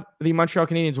have the Montreal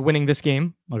Canadiens winning this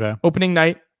game. Okay. Opening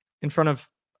night in front of,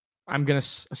 I'm going to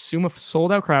assume, a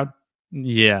sold-out crowd.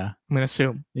 Yeah. I'm going to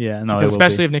assume. Yeah. No, Because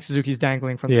especially if Nick Suzuki's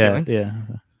dangling from the ceiling. Yeah.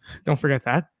 Don't forget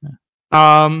that.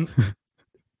 Yeah.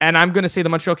 And I'm going to say the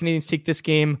Montreal Canadiens take this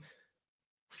game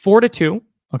 4-2.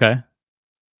 Okay.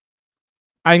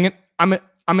 I'm going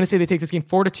to say they take this game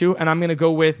 4-2, and I'm going to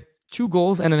go with 2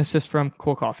 goals and an assist from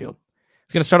Cole Caulfield.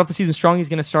 He's going to start off the season strong. He's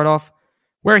going to start off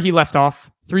where he left off.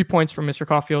 3 points from Mr.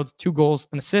 Caulfield, 2 goals,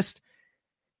 an assist,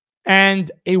 and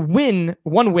a win,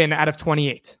 1 win out of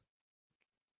 28.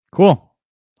 Cool.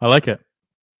 I like it.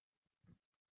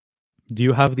 Do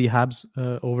you have the Habs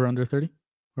over under 30?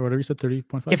 Or whatever you said,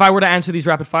 30.5? If I were to answer these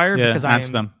rapid fire, because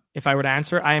answer them. If I were to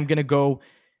answer, I'm going to go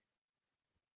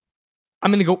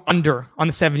under on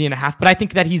the 70.5, but I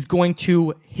think that he's going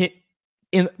to hit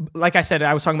in, like I said,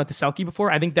 I was talking about the Selke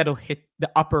before. I think that'll hit the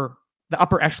upper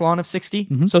echelon of 60.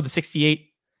 Mm-hmm. So the 68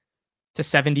 to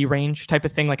 70 range type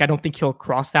of thing. Like, I don't think he'll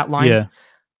cross that line. Yeah.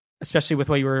 Especially with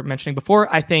what you were mentioning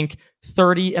before. I think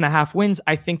 30.5 wins.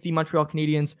 I think the Montreal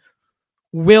Canadiens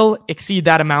will exceed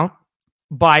that amount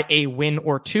by a win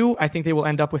or 2. I think they will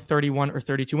end up with 31 or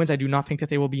 32 wins. I do not think that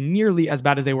they will be nearly as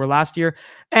bad as they were last year.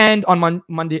 And on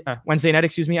Wednesday night,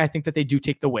 I think that they do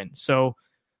take the win. So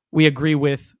we agree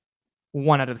with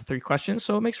 1 out of the 3 questions.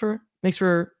 So it makes for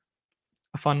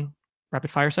a fun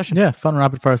rapid fire session. Yeah, fun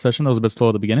rapid fire session. That was a bit slow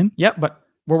at the beginning. Yeah, but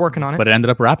we're working on it. But it ended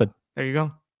up rapid. There you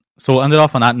go. So we'll end it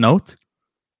off on that note.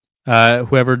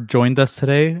 Whoever joined us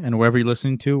today and wherever you're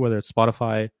listening to, whether it's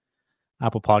Spotify,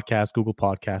 Apple Podcasts, Google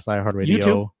Podcasts, iHeartRadio,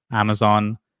 YouTube.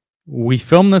 Amazon. We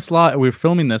film this live. We're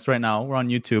filming this right now. We're on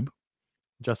YouTube.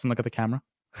 Justin, look at the camera.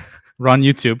 We're on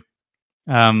YouTube.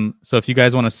 So if you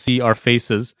guys want to see our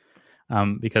faces,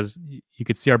 because you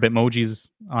could see our Bitmojis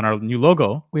on our new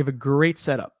logo. We have a great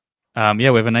setup. We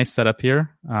have a nice setup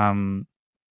here. So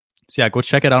yeah, go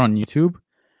check it out on YouTube.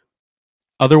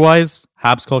 Otherwise,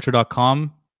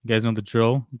 habsculture.com. You guys know the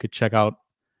drill. You could check out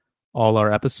all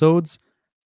our episodes.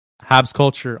 Habs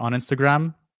Culture on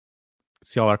Instagram.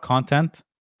 See all our content.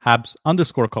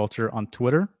 Habs_culture on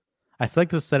Twitter. I feel like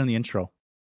this is said in the intro.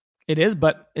 It is,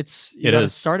 but you gotta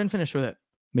start and finish with it.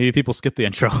 Maybe people skip the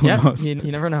intro. Yeah,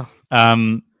 you never know.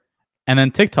 And then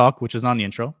TikTok, which is not in the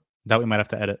intro. That we might have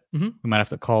to edit. Mm-hmm. We might have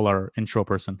to call our intro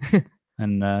person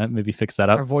and maybe fix that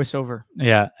up. Our voiceover.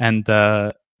 Yeah, and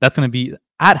that's going to be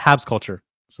at Habs Culture.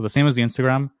 So the same as the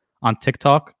Instagram. On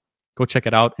TikTok, go check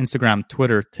it out. Instagram,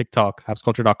 Twitter, TikTok,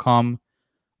 habsculture.com.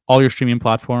 All your streaming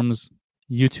platforms.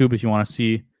 YouTube if you want to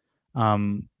see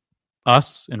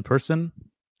us in person.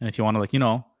 And if you want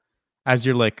to, as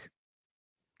you're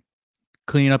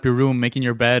cleaning up your room, making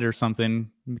your bed or something,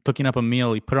 cooking up a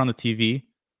meal, you put it on the TV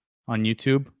on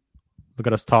YouTube. Look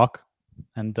at us talk.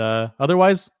 And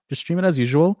otherwise, just stream it as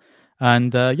usual.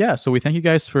 And so we thank you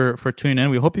guys for tuning in.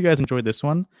 We hope you guys enjoyed this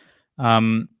one.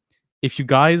 If you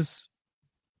guys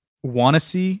want to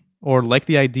see or like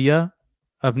the idea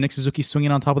of Nick Suzuki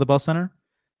swinging on top of the Bell Center,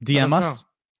 DM us.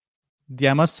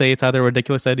 DM us. Say it's either a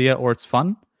ridiculous idea or it's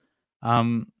fun.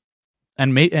 And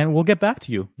we'll get back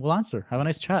to you. We'll answer. Have a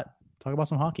nice chat. Talk about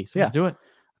some hockey. So Let's do it.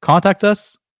 Contact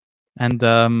us. And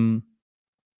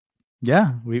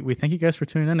we thank you guys for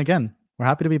tuning in again. We're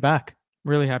happy to be back.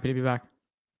 Really happy to be back.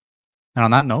 And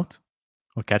on that note,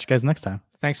 we'll catch you guys next time.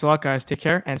 Thanks a lot, guys. Take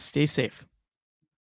care and stay safe.